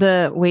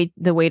 The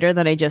waiter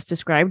that I just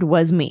described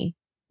was me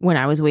when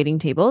I was waiting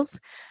tables.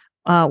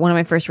 One of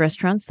my first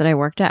restaurants that I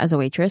worked at as a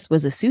waitress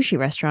was a sushi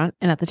restaurant.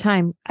 And at the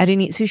time, I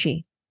didn't eat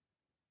sushi.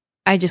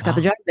 I just got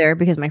the job there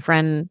because my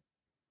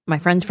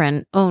friend's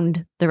friend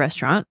owned the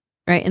restaurant,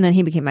 right? And then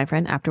he became my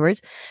friend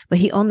afterwards, but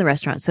he owned the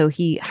restaurant. So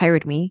he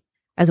hired me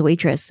as a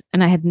waitress,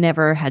 and I had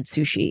never had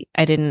sushi.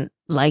 I didn't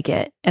like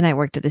it. And I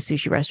worked at a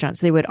sushi restaurant.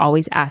 So they would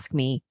always ask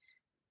me,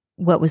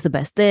 what was the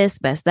best this,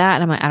 best that?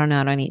 And I'm like, I don't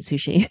know. I don't eat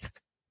sushi.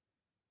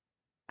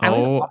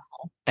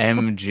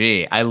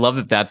 OMG. I love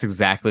that that's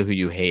exactly who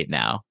you hate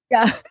now.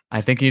 Yeah.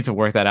 I think you need to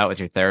work that out with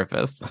your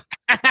therapist.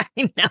 I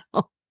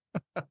know.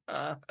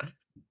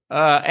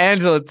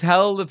 Anjelah,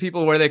 tell the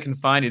people where they can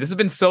find you. This has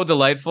been so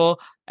delightful.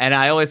 And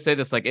I always say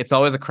this, like, it's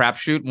always a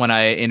crapshoot when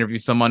I interview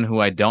someone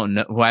who I don't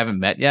know, who I haven't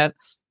met yet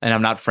and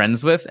I'm not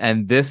friends with.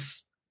 And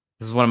this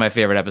is one of my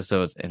favorite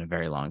episodes in a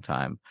very long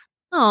time.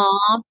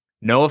 Aw.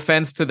 No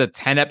offense to the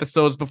 10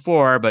 episodes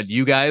before, but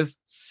you guys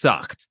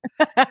sucked.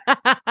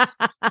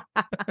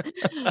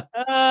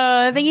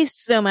 Thank you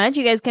so much.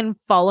 You guys can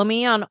follow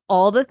me on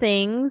all the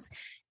things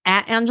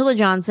at Anjelah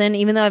Johnson.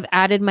 Even though I've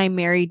added my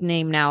married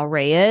name now,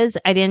 Reyes,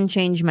 I didn't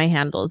change my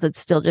handles. It's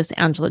still just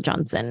Anjelah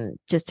Johnson,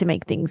 just to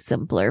make things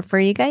simpler for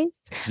you guys.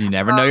 You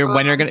never know you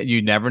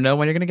never know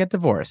when you're gonna get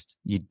divorced.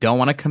 You don't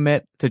want to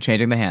commit to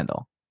changing the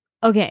handle.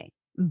 Okay.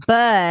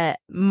 But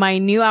my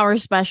new hour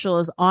special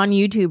is on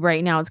YouTube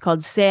right now. It's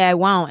called Say I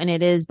Won't, and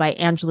it is by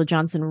Anjelah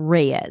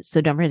Johnson-Reyes. So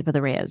don't forget to put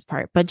the Reyes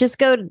part. But just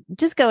go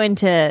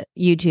into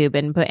YouTube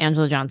and put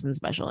Anjelah Johnson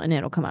special, and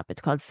it'll come up.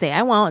 It's called Say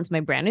I Won't. It's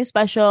my brand new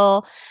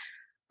special.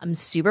 I'm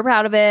super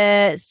proud of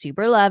it.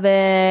 Super love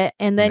it.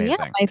 And then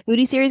Amazing. my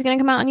foodie series is going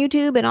to come out on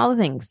YouTube and all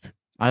the things.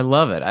 I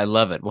love it. I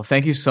love it. Well,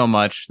 thank you so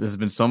much. This has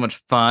been so much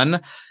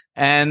fun.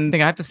 And I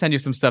think I have to send you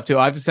some stuff too.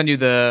 I have to send you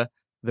the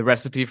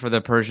recipe for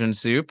the Persian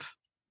soup.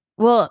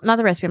 Well, not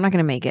the recipe. I'm not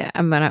going to make it.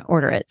 I'm going to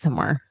order it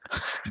somewhere.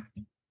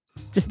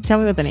 Just tell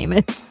me what the name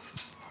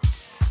is.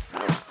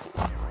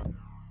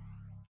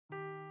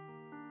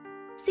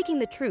 Seeking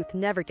the truth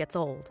never gets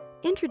old.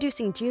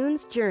 Introducing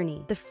June's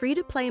Journey, the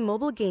free-to-play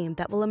mobile game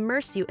that will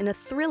immerse you in a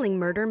thrilling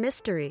murder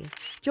mystery.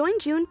 Join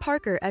June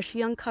Parker as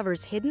she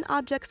uncovers hidden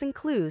objects and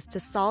clues to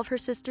solve her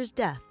sister's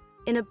death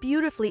in a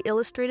beautifully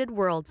illustrated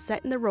world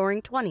set in the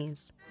Roaring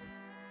 '20s.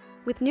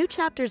 With new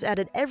chapters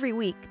added every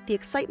week, the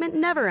excitement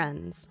never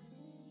ends.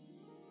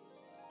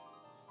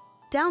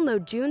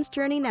 Download June's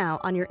Journey now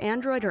on your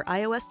Android or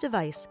iOS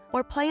device,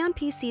 or play on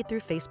PC through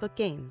Facebook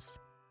Games.